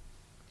soul.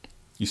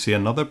 You see,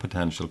 another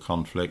potential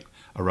conflict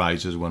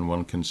arises when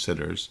one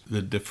considers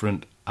the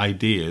different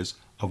ideas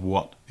of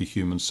what the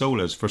human soul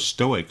is. For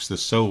Stoics, the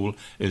soul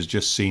is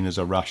just seen as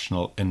a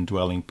rational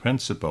indwelling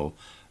principle,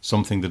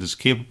 something that is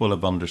capable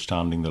of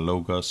understanding the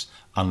Logos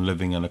and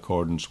living in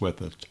accordance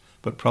with it,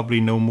 but probably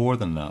no more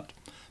than that.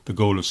 The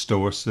goal of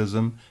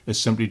Stoicism is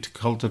simply to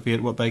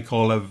cultivate what they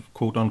call a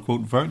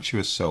quote-unquote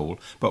virtuous soul,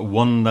 but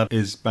one that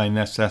is by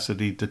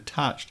necessity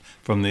detached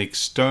from the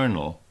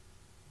external.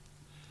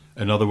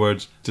 In other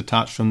words,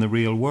 detached from the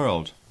real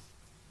world.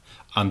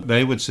 And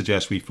they would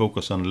suggest we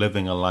focus on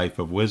living a life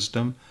of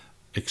wisdom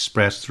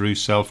expressed through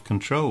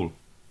self-control.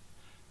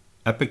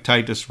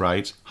 Epictetus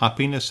writes,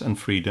 happiness and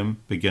freedom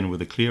begin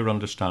with a clear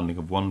understanding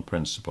of one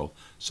principle.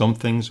 Some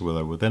things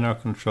are within our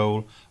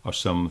control, or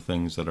some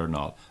things that are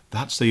not.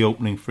 That's the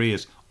opening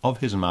phrase of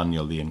his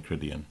manual, the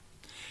Enchiridion.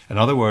 In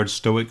other words,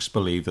 Stoics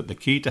believe that the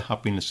key to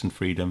happiness and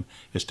freedom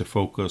is to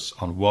focus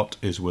on what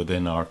is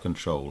within our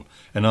control.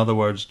 In other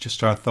words,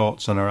 just our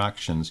thoughts and our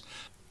actions.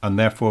 And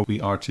therefore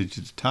we are to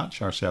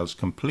detach ourselves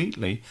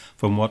completely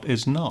from what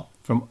is not,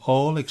 from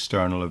all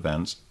external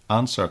events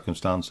and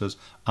circumstances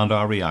and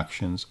our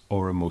reactions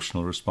or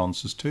emotional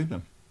responses to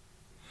them.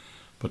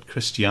 But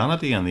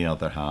Christianity, on the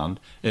other hand,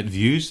 it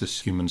views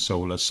this human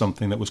soul as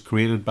something that was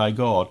created by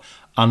God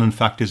and in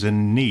fact is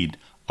in need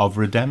of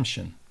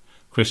redemption.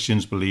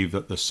 Christians believe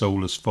that the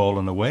soul has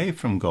fallen away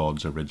from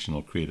God's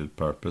original created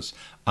purpose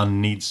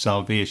and needs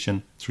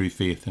salvation through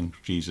faith in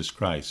Jesus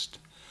Christ.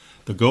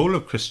 The goal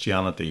of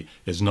Christianity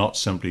is not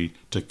simply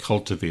to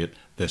cultivate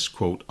this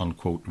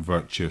quote-unquote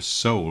virtuous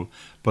soul,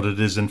 but it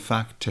is in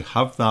fact to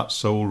have that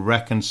soul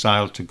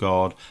reconciled to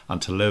God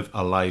and to live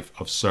a life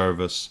of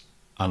service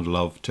and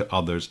love to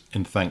others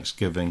in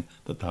thanksgiving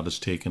that has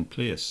taken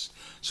place.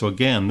 So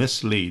again,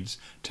 this leads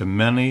to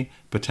many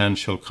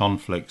potential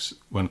conflicts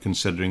when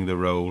considering the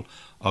role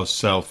of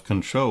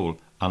self-control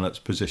and its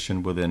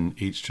position within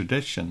each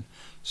tradition.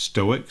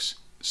 Stoics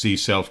see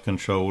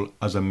self-control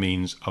as a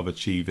means of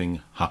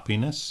achieving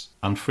happiness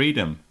and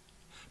freedom.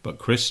 But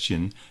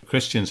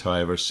Christians,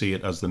 however, see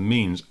it as the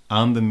means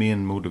and the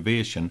main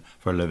motivation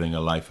for living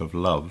a life of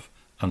love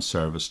and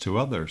service to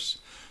others.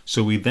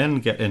 So we then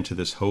get into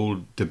this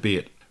whole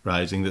debate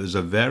rising that there's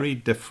a very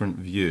different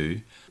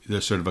view.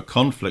 There's sort of a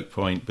conflict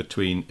point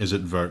between is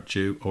it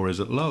virtue or is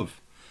it love?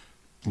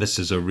 This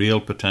is a real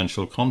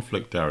potential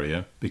conflict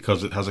area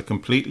because it has a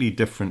completely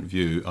different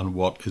view on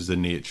what is the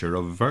nature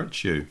of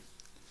virtue.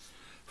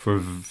 For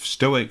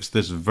Stoics,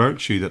 this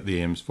virtue that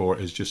they aim for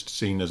is just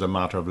seen as a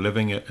matter of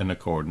living it in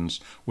accordance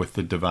with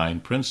the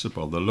divine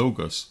principle, the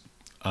logos,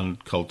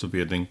 and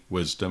cultivating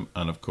wisdom,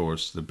 and of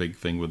course, the big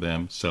thing with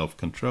them,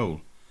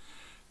 self-control.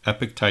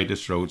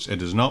 Epictetus wrote,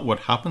 it is not what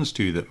happens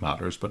to you that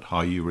matters, but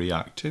how you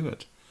react to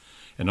it.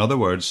 In other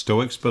words,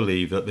 Stoics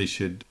believe that they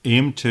should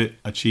aim to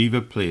achieve a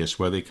place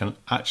where they can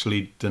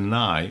actually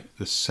deny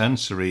the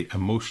sensory,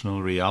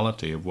 emotional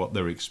reality of what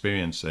they're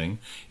experiencing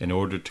in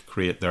order to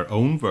create their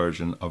own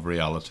version of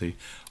reality,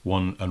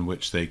 one in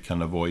which they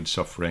can avoid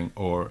suffering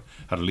or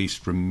at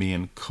least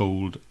remain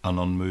cold and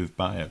unmoved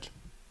by it.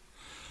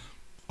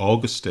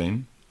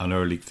 Augustine, an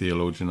early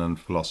theologian and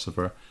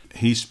philosopher,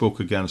 he spoke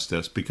against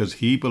this because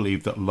he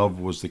believed that love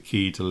was the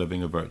key to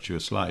living a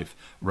virtuous life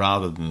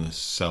rather than this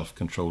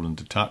self-control and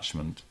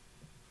detachment,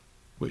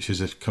 which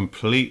is a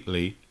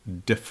completely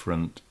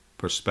different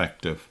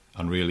perspective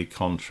and really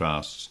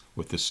contrasts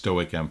with the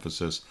Stoic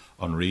emphasis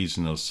on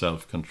reasonable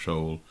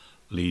self-control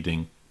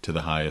leading to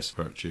the highest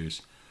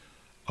virtues.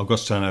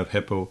 Augustine of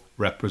Hippo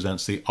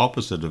represents the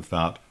opposite of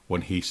that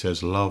when he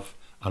says love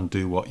and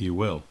do what you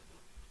will.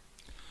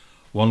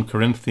 1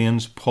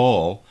 Corinthians,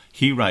 Paul,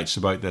 he writes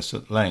about this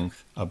at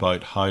length,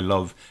 about how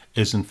love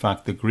is in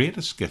fact the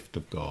greatest gift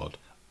of God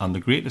and the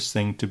greatest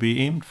thing to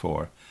be aimed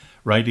for.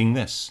 Writing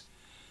this,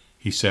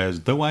 he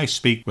says, though I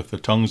speak with the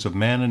tongues of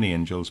men and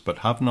angels, but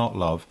have not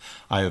love,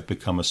 I have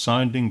become a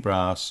sounding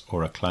brass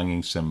or a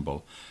clanging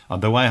cymbal.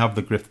 And though I have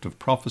the gift of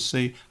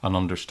prophecy and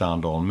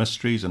understand all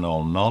mysteries and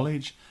all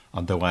knowledge,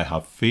 and though I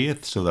have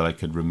faith so that I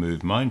could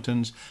remove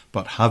mountains,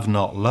 but have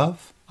not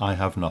love, I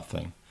have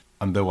nothing.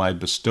 And though I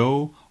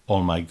bestow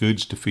all my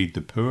goods to feed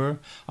the poor,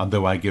 and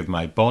though I give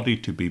my body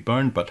to be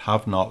burned, but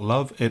have not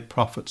love, it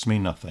profits me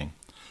nothing.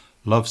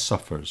 Love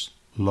suffers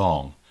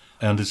long,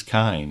 and is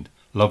kind.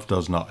 Love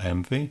does not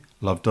envy.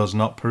 Love does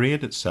not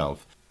parade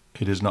itself.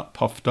 It is not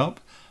puffed up,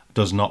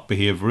 does not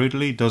behave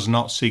rudely, does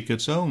not seek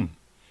its own.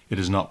 It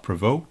is not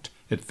provoked,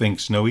 it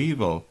thinks no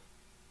evil.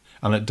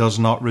 And it does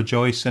not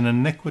rejoice in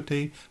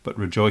iniquity, but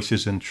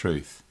rejoices in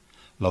truth.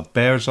 Love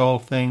bears all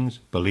things,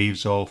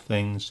 believes all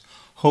things,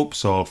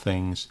 hopes all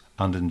things,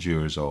 and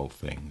endures all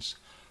things.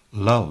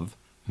 Love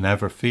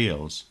never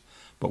fails,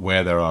 but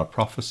where there are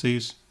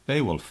prophecies,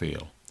 they will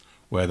fail.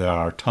 Where there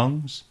are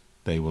tongues,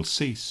 they will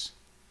cease.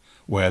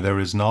 Where there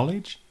is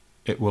knowledge,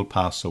 it will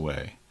pass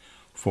away.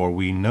 For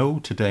we know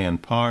today in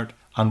part,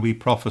 and we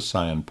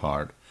prophesy in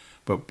part.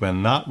 But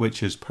when that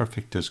which is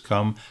perfect is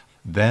come,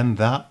 then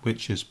that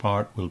which is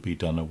part will be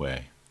done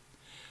away.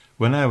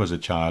 When I was a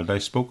child, I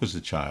spoke as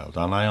a child,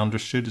 and I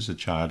understood as a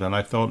child, and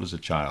I thought as a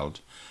child.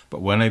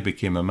 But when I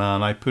became a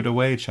man, I put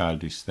away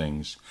childish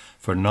things.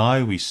 For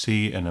now we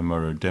see in a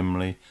mirror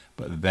dimly,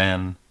 but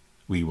then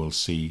we will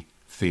see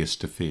face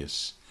to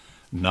face.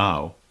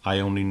 Now I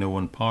only know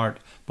in part,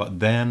 but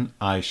then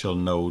I shall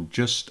know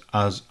just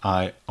as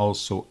I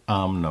also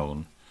am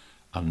known.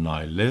 And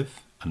now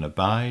live and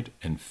abide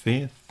in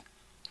faith,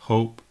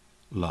 hope,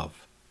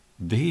 love.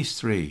 These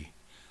three,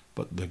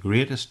 but the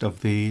greatest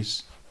of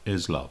these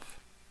is love.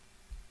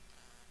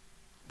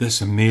 This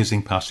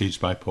amazing passage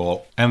by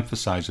Paul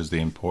emphasizes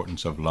the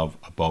importance of love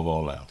above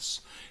all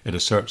else. It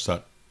asserts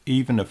that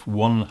even if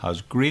one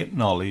has great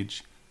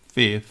knowledge,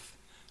 faith,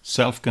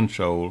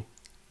 self-control,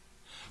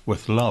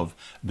 with love.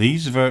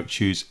 These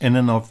virtues in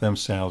and of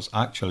themselves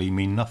actually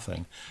mean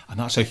nothing. And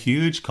that's a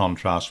huge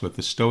contrast with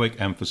the Stoic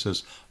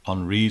emphasis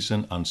on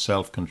reason and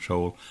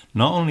self-control,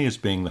 not only as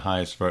being the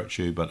highest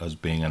virtue, but as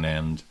being an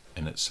end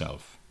in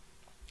itself.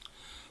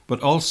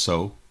 But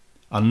also,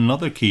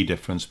 another key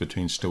difference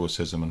between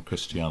Stoicism and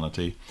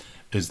Christianity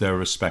is their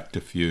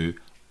respective view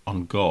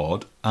on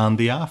God and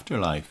the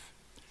afterlife.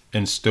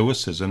 In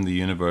Stoicism, the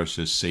universe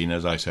is seen,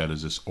 as I said,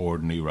 as this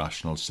ordinary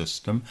rational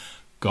system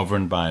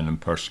governed by an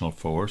impersonal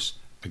force.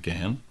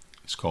 Again,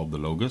 it's called the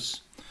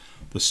Logos.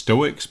 The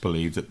Stoics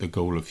believed that the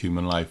goal of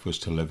human life was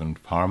to live in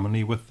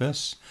harmony with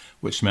this,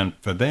 which meant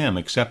for them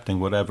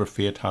accepting whatever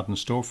fate had in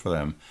store for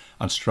them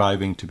and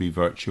striving to be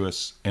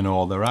virtuous in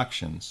all their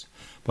actions.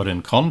 But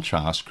in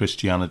contrast,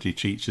 Christianity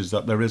teaches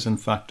that there is in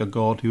fact a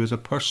God who is a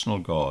personal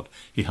God.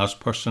 He has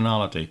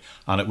personality,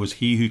 and it was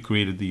he who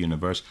created the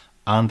universe,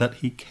 and that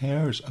he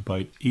cares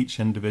about each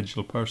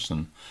individual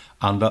person,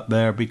 and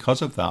that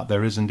because of that,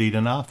 there is indeed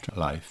an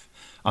afterlife,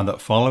 and that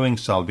following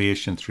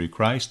salvation through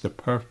Christ, the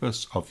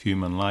purpose of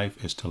human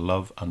life is to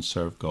love and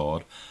serve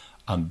God,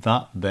 and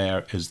that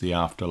there is the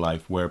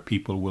afterlife where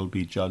people will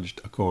be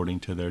judged according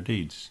to their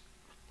deeds.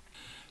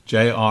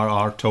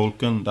 J.R.R.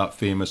 Tolkien, that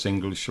famous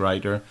English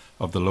writer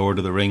of The Lord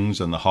of the Rings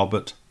and The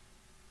Hobbit,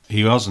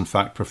 he was in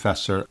fact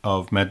professor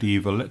of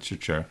medieval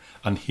literature,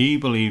 and he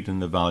believed in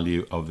the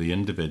value of the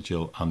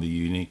individual and the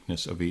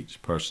uniqueness of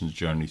each person's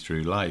journey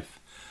through life,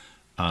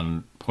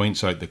 and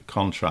points out the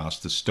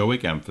contrast, the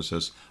Stoic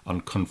emphasis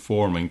on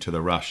conforming to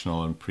the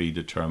rational and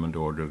predetermined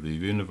order of the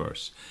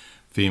universe,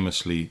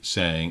 famously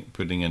saying,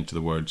 putting into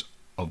the words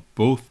of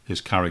both his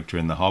character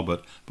in The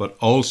Hobbit, but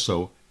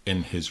also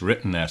in his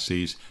written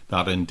essays,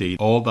 that indeed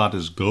all that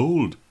is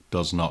gold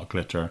does not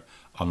glitter,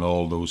 and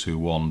all those who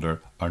wander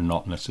are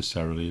not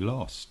necessarily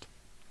lost.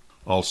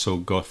 Also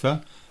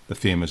Goethe, the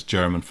famous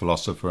German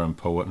philosopher and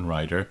poet and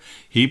writer,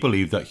 he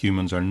believed that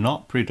humans are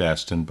not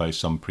predestined by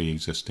some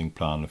pre-existing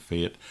plan of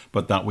fate,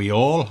 but that we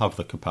all have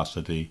the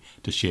capacity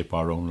to shape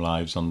our own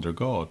lives under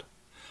God.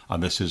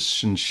 And this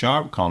is in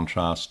sharp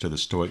contrast to the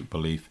Stoic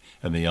belief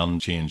in the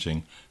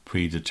unchanging,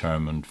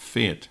 predetermined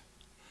fate.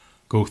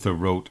 Goethe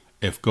wrote,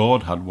 "If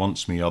God had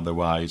wants me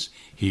otherwise,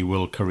 he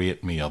will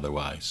create me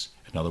otherwise."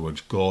 In other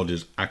words, God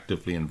is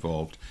actively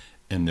involved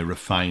in the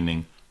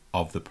refining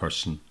of the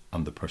person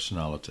and the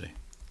personality.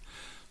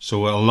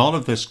 So a lot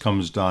of this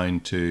comes down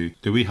to,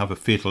 do we have a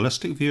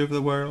fatalistic view of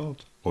the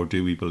world, or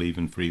do we believe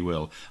in free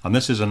will? And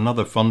this is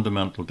another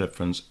fundamental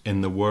difference in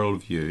the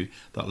worldview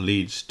that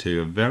leads to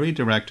a very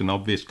direct and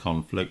obvious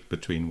conflict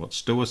between what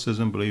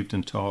Stoicism believed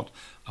and taught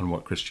and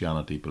what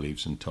Christianity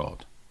believes and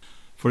taught.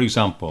 For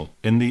example,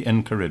 in the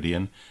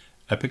Enchiridion,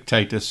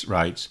 Epictetus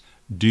writes,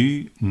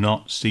 "Do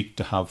not seek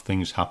to have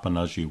things happen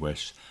as you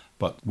wish,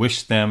 but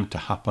wish them to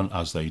happen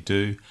as they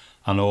do,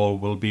 and all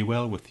will be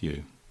well with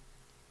you."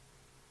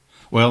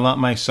 Well, that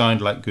may sound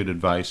like good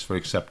advice for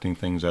accepting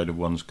things out of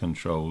one's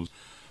control,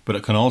 but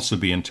it can also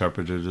be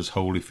interpreted as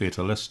wholly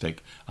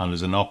fatalistic and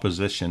as an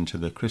opposition to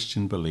the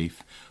Christian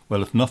belief,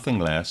 well, if nothing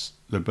less,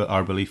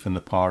 our belief in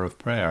the power of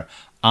prayer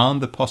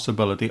and the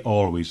possibility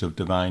always of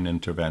divine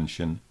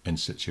intervention in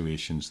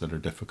situations that are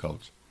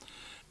difficult.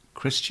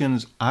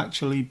 Christians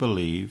actually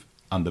believe,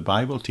 and the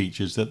Bible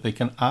teaches, that they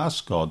can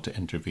ask God to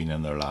intervene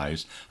in their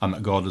lives and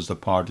that God has the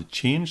power to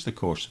change the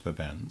course of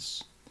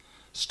events.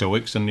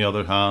 Stoics, on the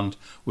other hand,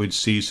 would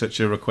see such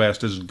a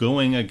request as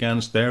going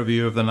against their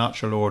view of the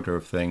natural order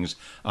of things,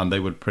 and they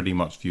would pretty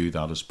much view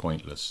that as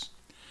pointless.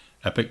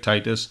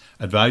 Epictetus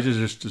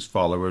advises his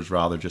followers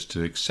rather just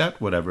to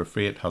accept whatever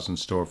fate has in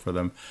store for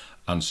them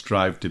and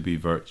strive to be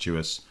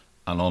virtuous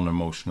and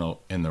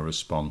unemotional in their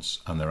response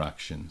and their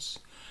actions.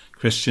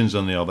 Christians,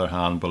 on the other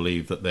hand,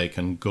 believe that they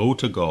can go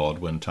to God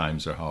when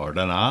times are hard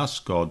and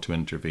ask God to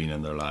intervene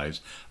in their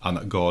lives, and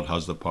that God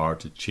has the power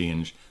to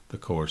change the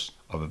course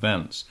of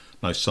events.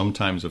 Now,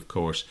 sometimes, of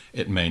course,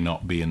 it may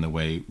not be in the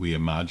way we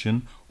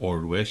imagine or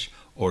wish,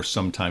 or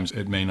sometimes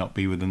it may not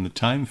be within the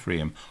time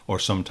frame, or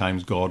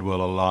sometimes God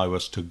will allow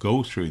us to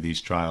go through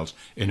these trials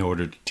in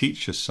order to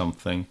teach us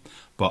something,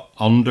 but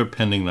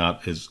underpinning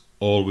that is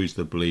always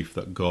the belief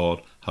that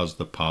God has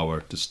the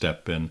power to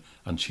step in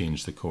and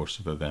change the course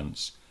of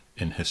events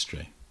in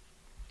history.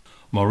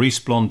 Maurice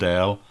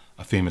Blondel,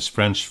 a famous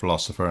French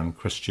philosopher and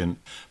Christian,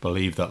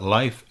 believed that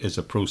life is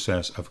a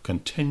process of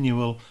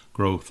continual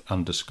growth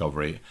and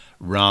discovery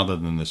rather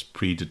than this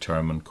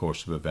predetermined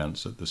course of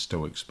events that the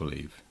Stoics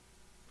believe.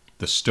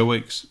 The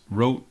Stoics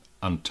wrote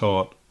and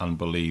taught and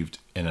believed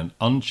in an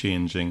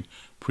unchanging,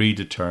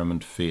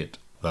 predetermined fate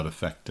that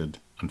affected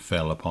and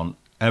fell upon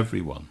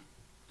everyone.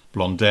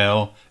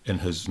 Blondel, in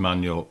his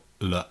manual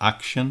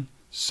L'Action,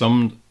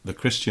 summed the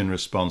Christian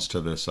response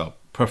to this up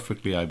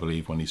perfectly, I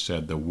believe, when he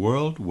said, "The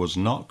world was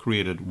not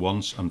created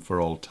once and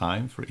for all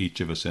time for each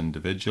of us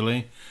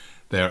individually.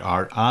 There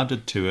are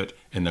added to it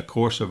in the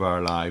course of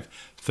our life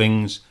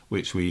things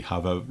which we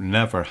have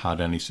never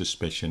had any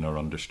suspicion or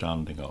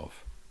understanding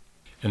of."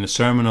 In the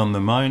Sermon on the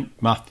Mount,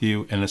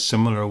 Matthew, in a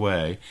similar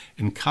way,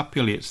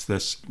 encapsulates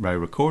this by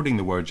recording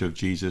the words of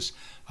Jesus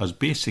as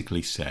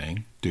basically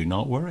saying, "Do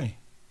not worry."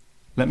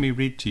 Let me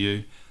read to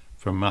you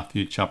from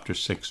Matthew chapter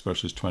 6,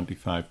 verses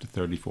 25 to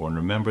 34. And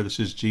remember, this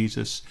is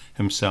Jesus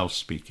himself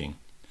speaking.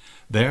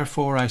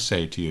 Therefore I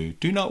say to you,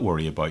 do not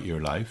worry about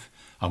your life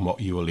and what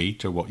you will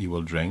eat or what you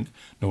will drink,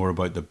 nor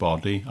about the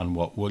body and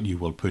what you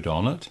will put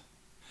on it.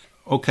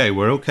 Okay,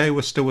 we're okay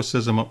with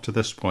Stoicism up to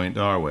this point,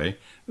 are we?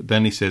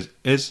 Then he says,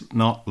 is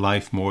not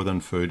life more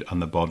than food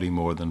and the body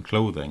more than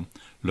clothing?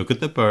 Look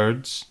at the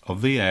birds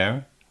of the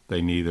air.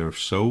 They neither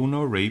sow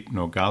nor reap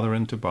nor gather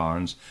into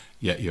barns,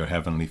 yet your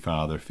heavenly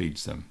Father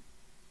feeds them.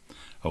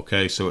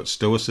 Okay, so it's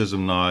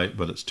Stoicism now,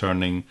 but it's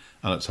turning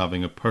and it's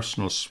having a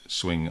personal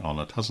swing on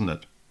it, hasn't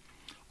it?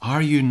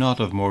 Are you not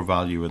of more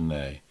value than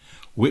they?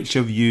 Which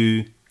of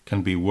you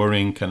can be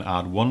worrying can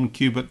add 1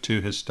 cubit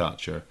to his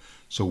stature?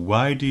 So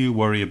why do you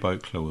worry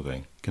about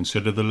clothing?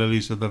 Consider the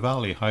lilies of the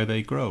valley, how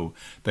they grow.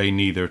 They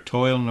neither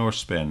toil nor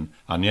spin.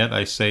 And yet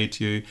I say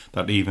to you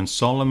that even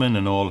Solomon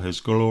in all his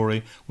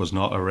glory was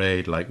not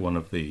arrayed like one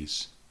of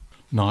these.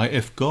 Now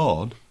if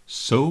God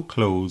so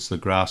clothes the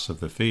grass of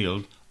the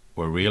field,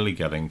 we're really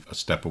getting a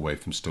step away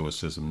from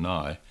Stoicism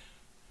now.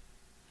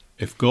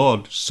 If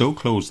God so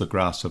clothes the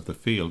grass of the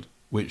field,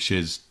 which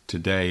is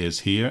today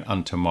is here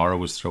and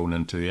tomorrow is thrown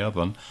into the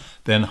oven,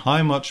 then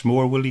how much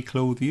more will he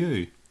clothe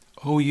you,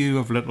 O you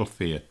of little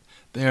faith?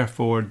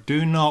 Therefore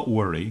do not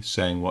worry,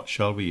 saying, what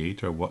shall we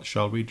eat, or what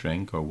shall we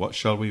drink, or what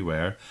shall we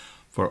wear?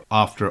 For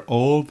after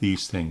all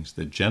these things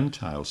the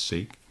Gentiles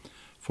seek.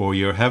 For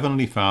your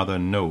heavenly Father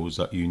knows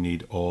that you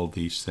need all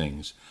these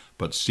things.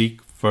 But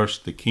seek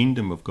first the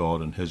kingdom of God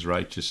and his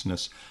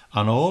righteousness,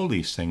 and all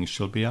these things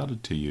shall be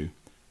added to you.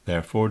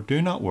 Therefore do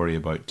not worry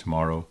about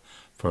tomorrow,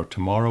 for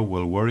tomorrow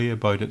will worry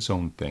about its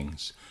own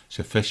things.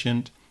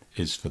 Sufficient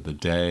is for the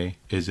day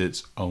is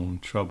its own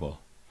trouble.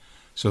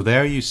 So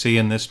there you see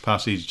in this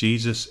passage,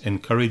 Jesus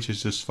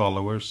encourages his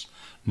followers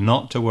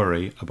not to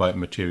worry about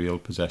material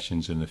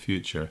possessions in the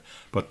future,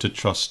 but to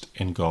trust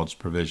in God's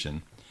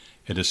provision.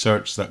 It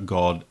asserts that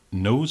God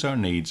knows our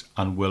needs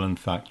and will in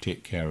fact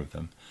take care of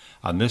them.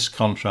 And this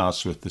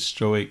contrasts with the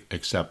Stoic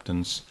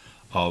acceptance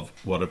of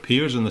what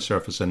appears on the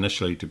surface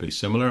initially to be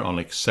similar on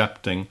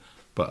accepting,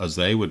 but as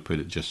they would put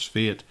it, just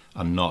fate,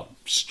 and not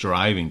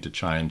striving to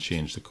try and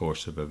change the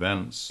course of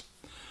events.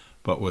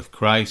 But with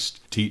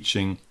Christ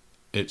teaching,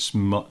 it's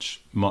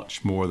much,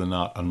 much more than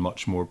that and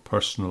much more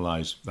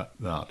personalized than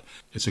that.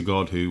 It's a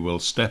God who will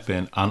step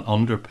in and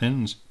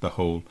underpins the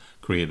whole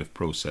creative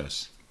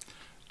process.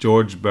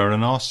 George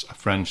Bernanos, a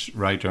French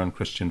writer and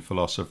Christian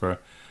philosopher,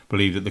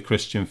 believed that the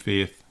Christian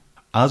faith,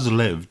 as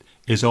lived,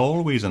 is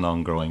always an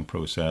ongoing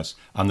process,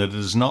 and that it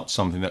is not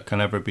something that can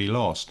ever be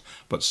lost,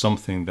 but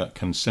something that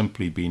can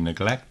simply be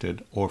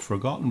neglected or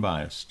forgotten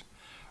by us.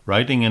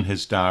 Writing in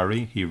his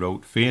diary, he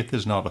wrote, faith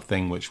is not a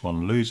thing which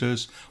one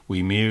loses,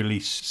 we merely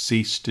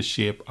cease to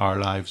shape our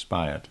lives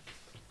by it.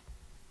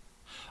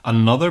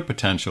 Another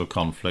potential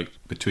conflict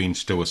between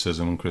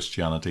Stoicism and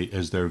Christianity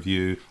is their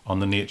view on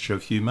the nature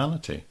of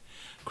humanity.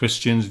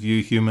 Christians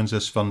view humans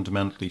as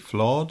fundamentally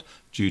flawed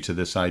due to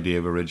this idea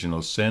of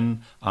original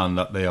sin and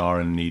that they are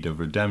in need of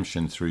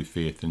redemption through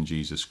faith in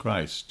Jesus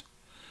Christ.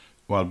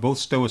 While both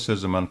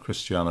Stoicism and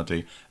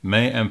Christianity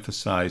may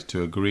emphasize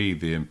to agree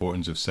the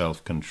importance of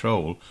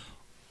self-control,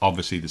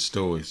 obviously the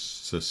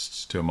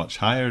Stoicists to a much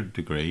higher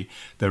degree,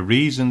 the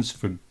reasons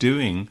for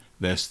doing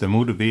this, the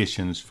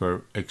motivations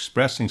for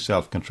expressing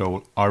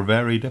self-control are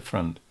very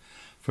different.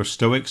 For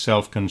Stoic,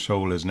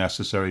 self-control is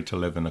necessary to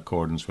live in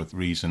accordance with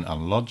reason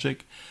and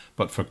logic,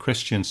 but for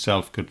Christian,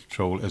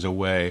 self-control is a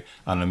way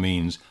and a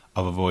means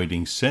of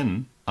avoiding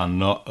sin and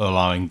not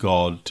allowing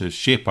God to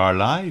shape our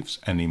lives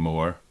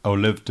anymore, or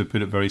live, to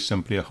put it very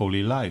simply, a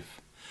holy life.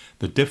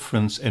 The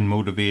difference in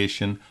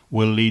motivation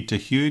will lead to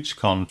huge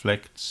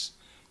conflicts,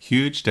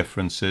 huge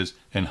differences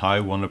in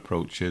how one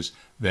approaches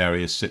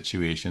various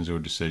situations or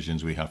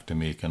decisions we have to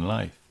make in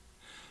life.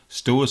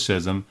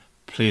 Stoicism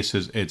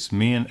places its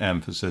main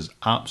emphasis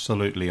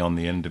absolutely on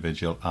the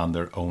individual and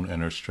their own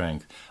inner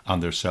strength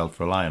and their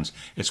self-reliance.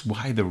 It's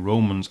why the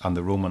Romans and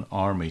the Roman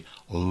army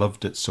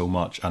loved it so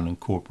much and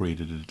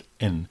incorporated it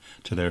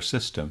into their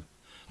system.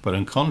 But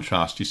in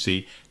contrast, you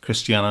see,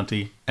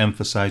 Christianity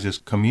emphasizes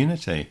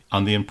community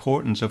and the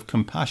importance of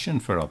compassion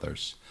for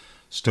others.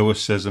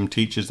 Stoicism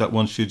teaches that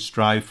one should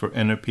strive for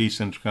inner peace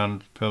and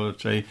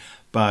tranquility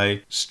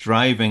by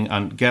striving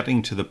and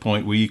getting to the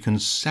point where you can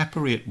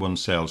separate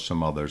oneself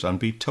from others and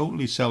be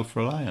totally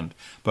self-reliant.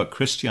 But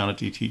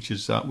Christianity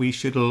teaches that we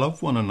should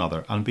love one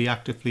another and be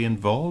actively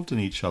involved in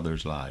each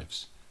other's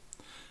lives.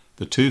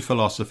 The two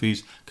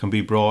philosophies can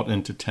be brought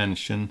into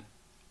tension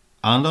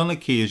and on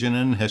occasion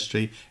in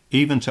history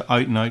even to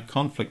out-and-out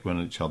conflict with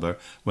each other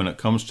when it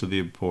comes to the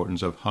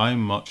importance of how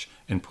much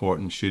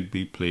importance should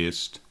be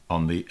placed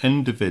on the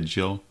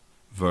individual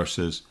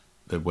versus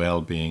the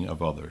well-being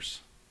of others.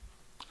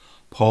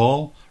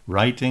 Paul,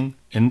 writing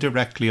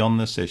indirectly on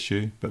this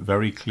issue, but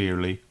very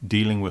clearly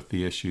dealing with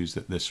the issues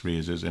that this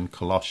raises in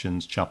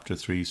Colossians chapter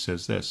 3,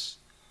 says this: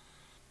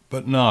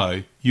 But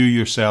now you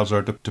yourselves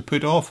are to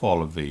put off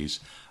all of these: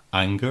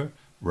 anger,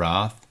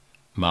 wrath,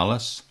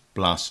 malice,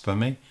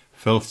 blasphemy,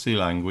 filthy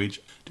language.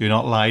 Do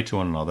not lie to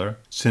one another,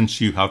 since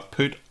you have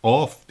put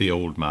off the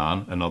old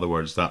man. In other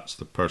words, that's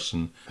the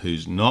person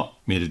who's not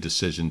made a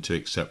decision to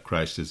accept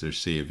Christ as their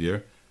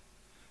Saviour,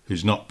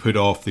 who's not put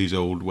off these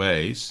old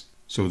ways.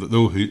 So that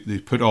though they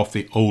put off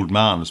the old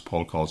man, as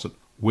Paul calls it,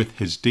 with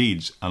his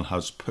deeds, and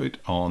has put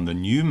on the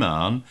new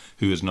man,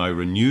 who is now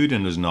renewed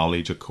in his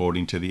knowledge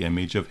according to the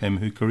image of him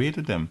who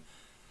created him.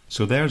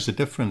 So there's the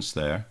difference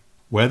there.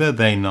 Whether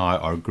they now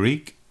are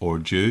Greek or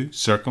Jew,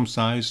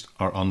 circumcised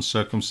or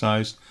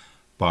uncircumcised,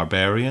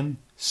 barbarian,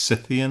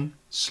 Scythian,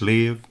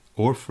 slave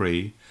or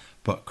free,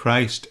 but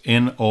Christ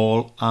in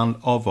all and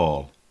of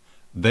all.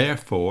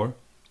 Therefore,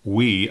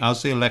 we,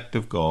 as the elect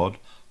of God,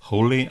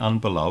 holy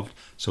and beloved,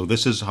 so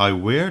this is how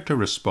we're to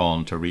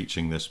respond to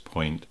reaching this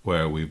point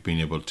where we've been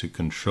able to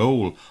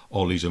control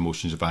all these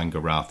emotions of anger,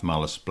 wrath,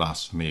 malice,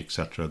 blasphemy,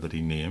 etc. that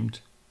he named.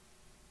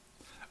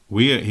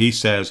 He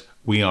says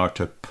we are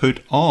to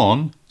put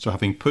on, so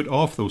having put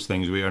off those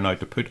things, we are now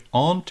to put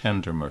on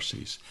tender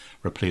mercies,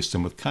 replace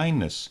them with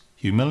kindness,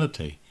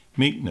 humility,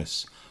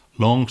 meekness,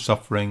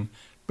 long-suffering,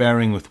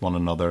 bearing with one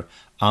another,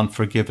 and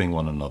forgiving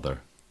one another.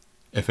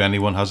 If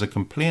anyone has a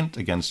complaint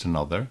against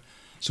another,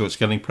 so it's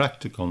getting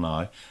practical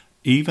now,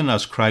 even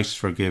as Christ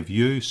forgave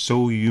you,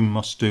 so you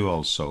must do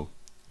also.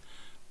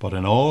 But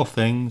in all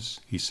things,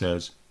 he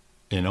says,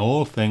 in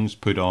all things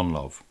put on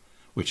love,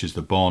 which is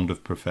the bond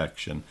of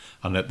perfection,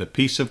 and let the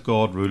peace of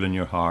God rule in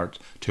your heart,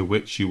 to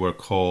which you were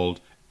called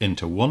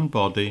into one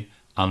body,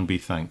 and be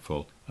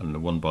thankful. And the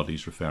one body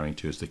is referring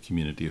to as the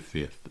community of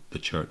faith, the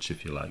church,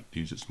 if you like, to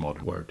use its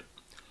modern word.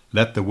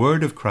 Let the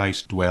word of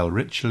Christ dwell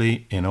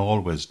richly in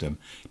all wisdom,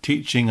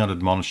 teaching and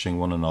admonishing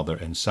one another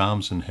in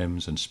psalms and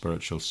hymns and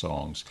spiritual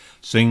songs.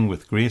 Sing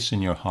with grace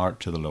in your heart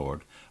to the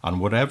Lord. And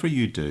whatever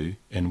you do,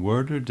 in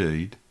word or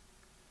deed,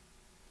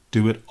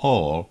 do it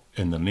all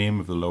in the name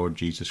of the Lord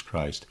Jesus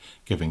Christ,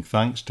 giving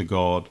thanks to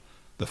God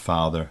the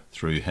Father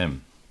through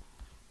him.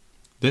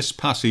 This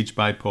passage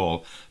by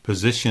Paul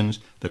positions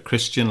the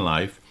Christian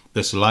life,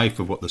 this life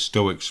of what the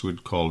Stoics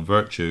would call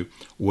virtue,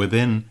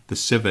 within the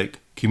civic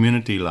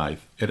community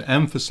life. It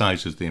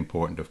emphasizes the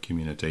importance of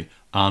community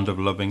and of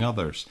loving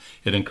others.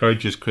 It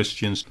encourages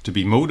Christians to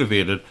be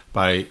motivated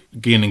by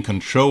gaining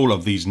control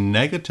of these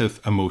negative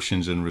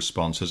emotions and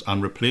responses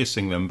and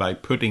replacing them by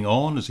putting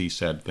on, as he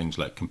said, things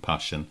like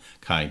compassion,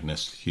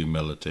 kindness,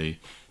 humility,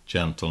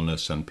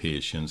 gentleness and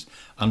patience,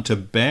 and to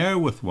bear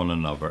with one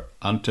another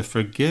and to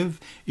forgive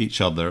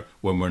each other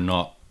when we're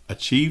not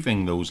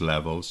achieving those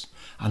levels.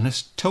 And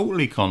this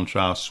totally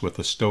contrasts with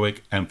the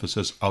Stoic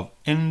emphasis of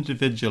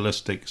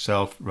individualistic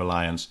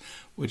self-reliance,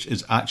 which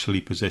is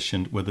actually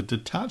positioned with a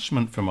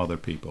detachment from other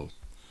people.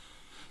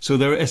 So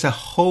there is a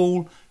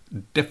whole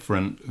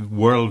different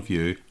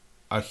worldview,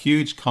 a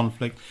huge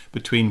conflict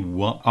between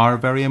what our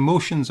very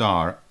emotions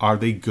are. Are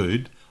they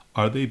good?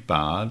 Are they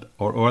bad?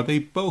 Or are they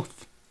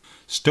both?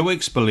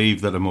 Stoics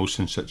believe that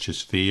emotions such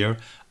as fear,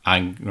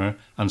 anger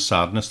and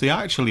sadness, they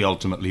actually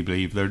ultimately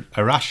believe they're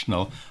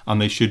irrational and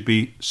they should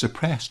be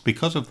suppressed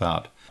because of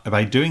that.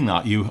 By doing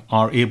that, you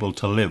are able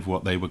to live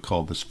what they would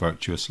call this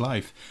virtuous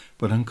life.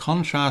 But in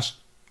contrast,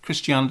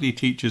 Christianity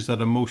teaches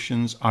that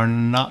emotions are a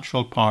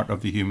natural part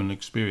of the human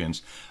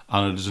experience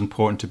and it is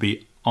important to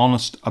be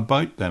honest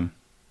about them.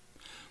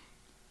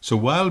 So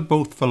while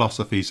both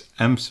philosophies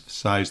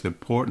emphasize the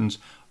importance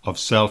of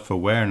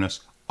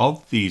self-awareness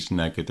of these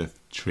negative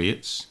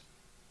traits,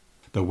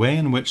 the way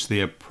in which they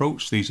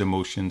approach these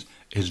emotions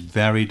is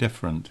very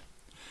different.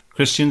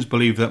 Christians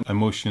believe that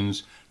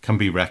emotions can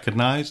be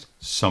recognized,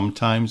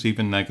 sometimes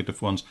even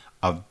negative ones,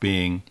 of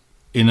being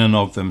in and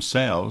of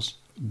themselves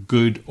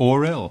good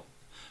or ill.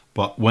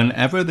 But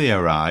whenever they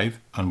arrive,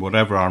 and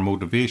whatever our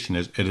motivation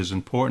is, it is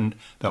important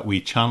that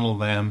we channel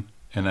them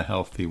in a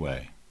healthy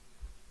way.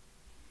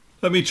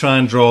 Let me try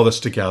and draw this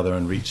together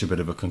and reach a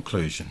bit of a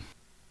conclusion.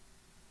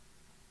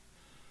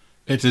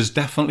 It is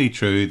definitely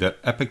true that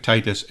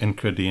Epictetus'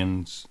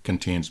 Enchiridion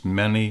contains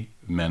many,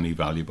 many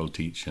valuable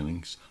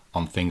teachings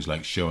on things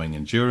like showing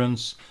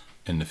endurance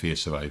in the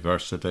face of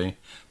adversity,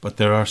 but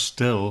there are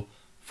still,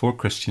 for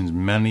Christians,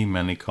 many,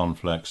 many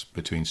conflicts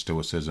between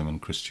Stoicism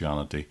and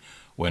Christianity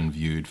when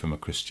viewed from a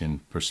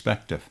Christian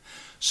perspective.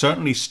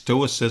 Certainly,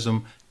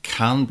 Stoicism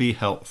can be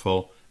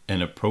helpful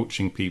in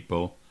approaching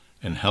people,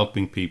 in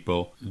helping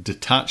people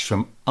detach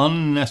from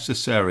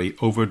unnecessary,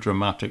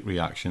 over-dramatic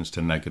reactions to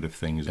negative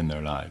things in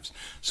their lives.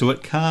 So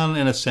it can,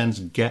 in a sense,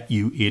 get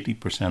you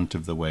 80%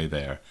 of the way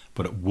there,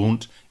 but it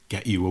won't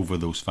get you over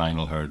those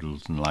final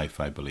hurdles in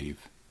life, I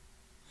believe.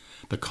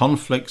 The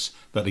conflicts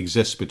that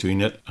exist between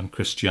it and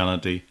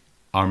Christianity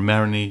are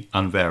many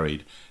and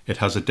varied. It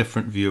has a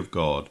different view of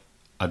God,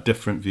 a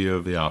different view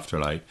of the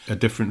afterlife, a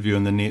different view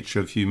on the nature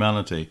of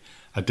humanity,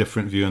 a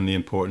different view on the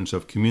importance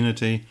of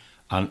community,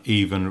 and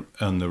even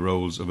on the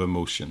roles of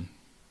emotion.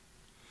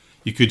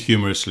 You could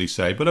humorously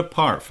say, but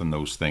apart from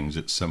those things,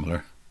 it's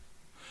similar.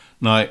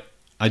 Now,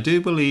 I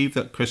do believe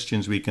that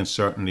Christians, we can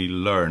certainly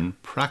learn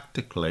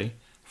practically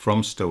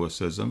from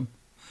Stoicism,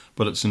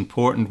 but it's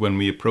important when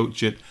we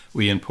approach it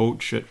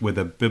with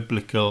a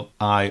biblical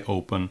eye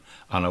open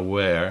and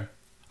aware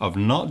of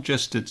not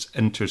just its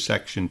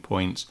intersection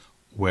points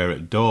where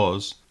it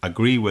does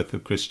agree with the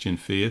Christian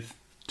faith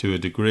to a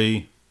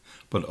degree,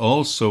 but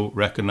also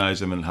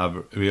recognize them and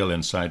have real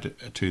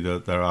insight to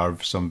that there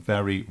are some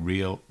very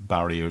real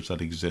barriers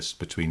that exist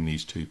between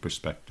these two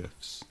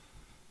perspectives.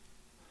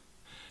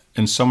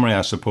 In summary,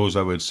 I suppose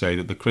I would say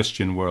that the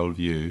Christian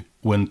worldview,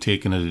 when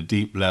taken at a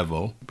deep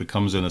level,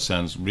 becomes in a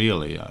sense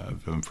really,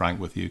 if I'm frank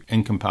with you,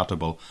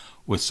 incompatible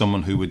with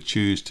someone who would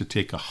choose to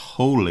take a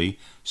wholly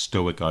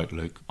Stoic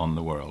outlook on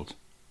the world.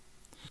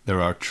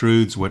 There are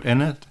truths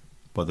within it,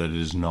 but it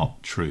is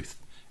not truth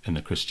in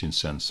the Christian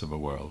sense of a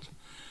world.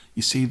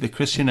 You see, the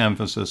Christian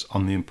emphasis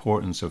on the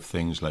importance of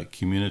things like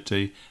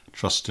community,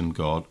 trust in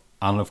God,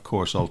 and of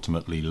course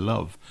ultimately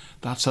love,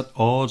 that's at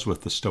odds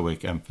with the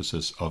Stoic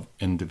emphasis of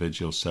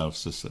individual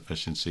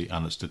self-sufficiency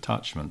and its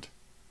detachment.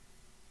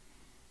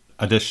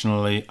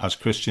 Additionally, as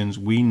Christians,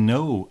 we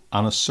know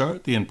and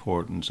assert the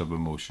importance of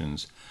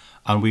emotions,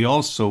 and we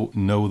also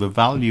know the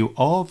value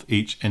of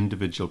each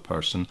individual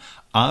person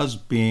as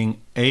being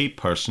a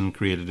person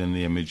created in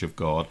the image of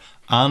God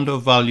and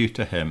of value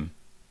to Him.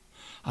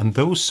 And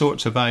those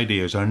sorts of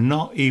ideas are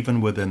not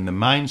even within the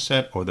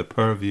mindset or the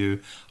purview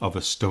of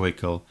a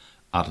stoical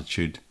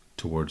attitude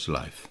towards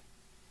life.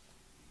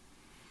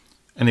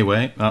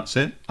 Anyway, that's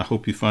it. I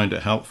hope you found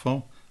it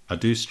helpful. I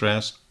do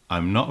stress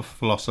I'm not a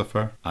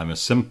philosopher. I'm a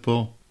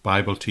simple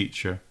Bible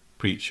teacher,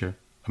 preacher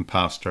and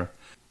pastor.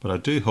 But I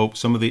do hope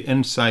some of the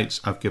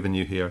insights I've given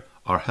you here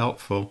are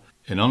helpful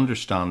in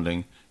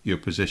understanding your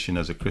position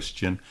as a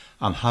Christian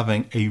and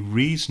having a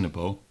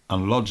reasonable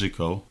and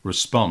logical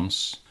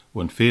response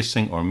when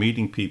facing or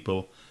meeting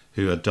people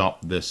who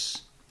adopt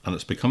this, and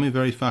it's becoming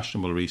very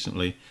fashionable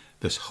recently,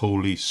 this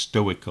wholly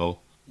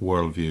stoical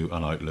worldview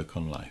and outlook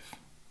on life.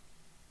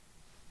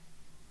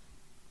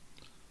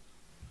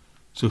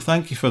 So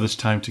thank you for this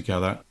time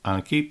together,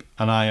 and keep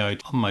an eye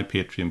out on my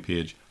Patreon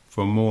page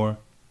for more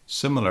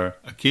similar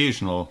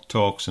occasional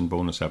talks and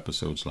bonus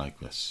episodes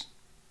like this.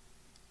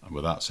 And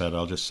with that said,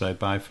 I'll just say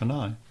bye for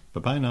now.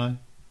 Bye-bye now.